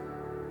Cristo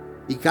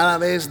y cada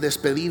vez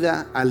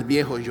despedida al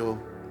viejo yo.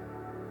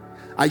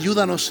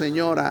 Ayúdanos,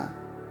 Señor, a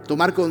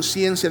tomar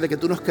conciencia de que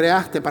tú nos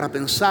creaste para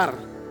pensar,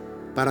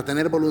 para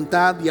tener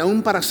voluntad y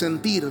aún para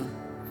sentir,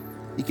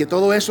 y que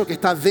todo eso que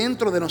está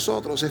dentro de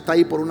nosotros está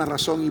ahí por una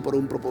razón y por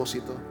un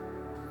propósito.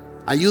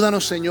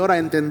 Ayúdanos, Señor, a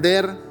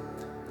entender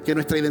que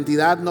nuestra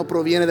identidad no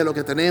proviene de lo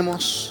que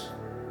tenemos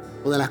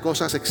o de las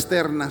cosas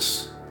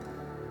externas.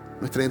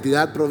 Nuestra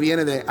identidad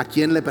proviene de a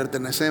quién le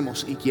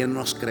pertenecemos y quién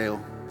nos creó.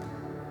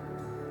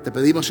 Te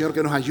pedimos, Señor,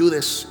 que nos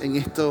ayudes en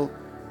esto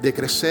de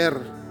crecer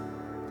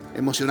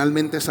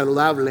emocionalmente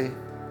saludable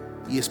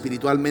y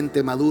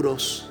espiritualmente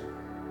maduros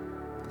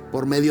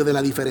por medio de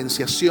la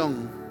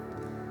diferenciación.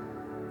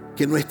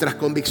 Que nuestras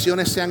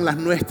convicciones sean las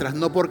nuestras,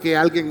 no porque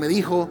alguien me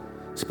dijo,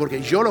 sino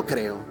porque yo lo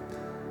creo.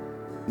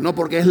 No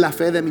porque es la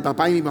fe de mi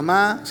papá y mi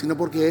mamá, sino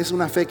porque es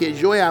una fe que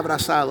yo he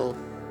abrazado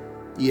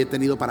y he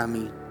tenido para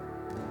mí.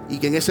 Y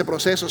que en ese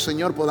proceso,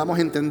 Señor, podamos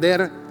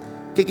entender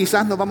que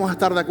quizás no vamos a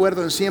estar de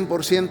acuerdo en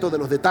 100% de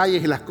los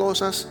detalles y las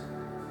cosas.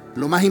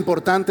 Lo más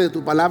importante de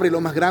tu palabra y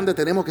lo más grande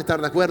tenemos que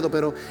estar de acuerdo,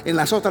 pero en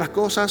las otras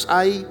cosas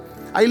hay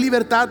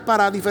libertad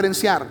para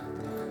diferenciar.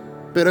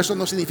 Pero eso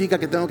no significa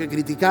que tengo que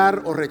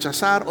criticar o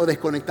rechazar o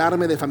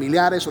desconectarme de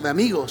familiares o de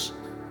amigos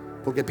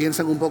porque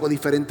piensan un poco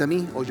diferente a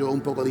mí o yo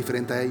un poco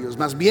diferente a ellos.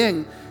 Más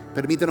bien,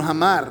 permítenos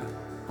amar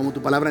como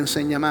tu palabra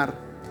enseña a amar.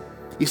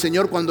 Y,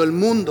 Señor, cuando el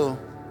mundo,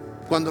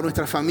 cuando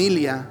nuestra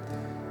familia,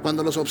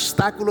 cuando los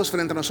obstáculos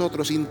frente a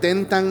nosotros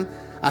intentan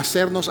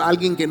hacernos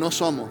alguien que no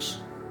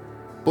somos,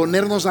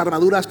 ponernos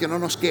armaduras que no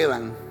nos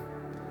quedan,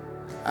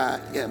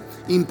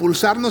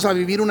 impulsarnos a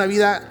vivir una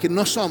vida que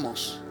no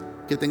somos,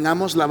 que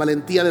tengamos la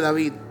valentía de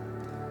David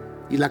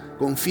y la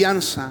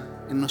confianza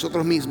en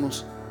nosotros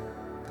mismos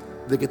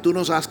de que tú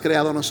nos has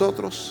creado a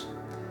nosotros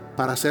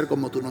para ser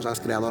como tú nos has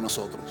creado a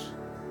nosotros.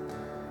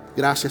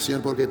 Gracias,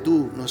 Señor, porque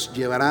tú nos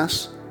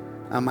llevarás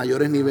a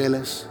mayores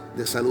niveles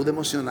de salud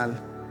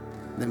emocional,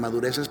 de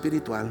madurez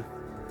espiritual,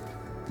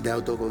 de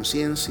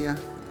autoconciencia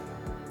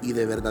y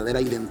de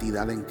verdadera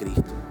identidad en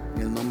Cristo.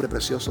 En el nombre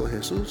precioso de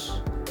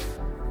Jesús.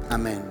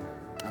 Amén.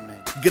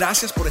 Amén.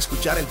 Gracias por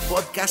escuchar el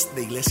podcast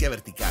de Iglesia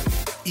Vertical.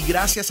 Y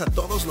gracias a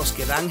todos los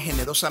que dan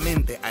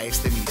generosamente a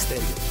este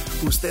ministerio.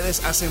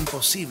 Ustedes hacen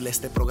posible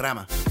este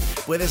programa.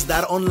 Puedes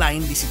dar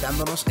online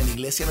visitándonos en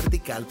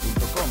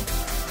iglesiavertical.com.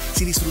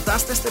 Si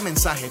disfrutaste este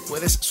mensaje,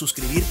 puedes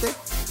suscribirte,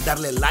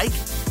 darle like,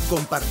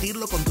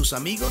 compartirlo con tus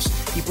amigos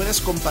y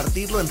puedes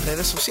compartirlo en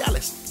redes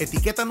sociales.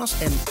 Etiquétanos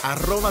en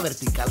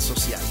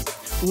 @verticalsocial.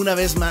 Una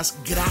vez más,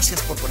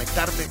 gracias por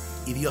conectarte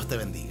y Dios te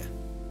bendiga.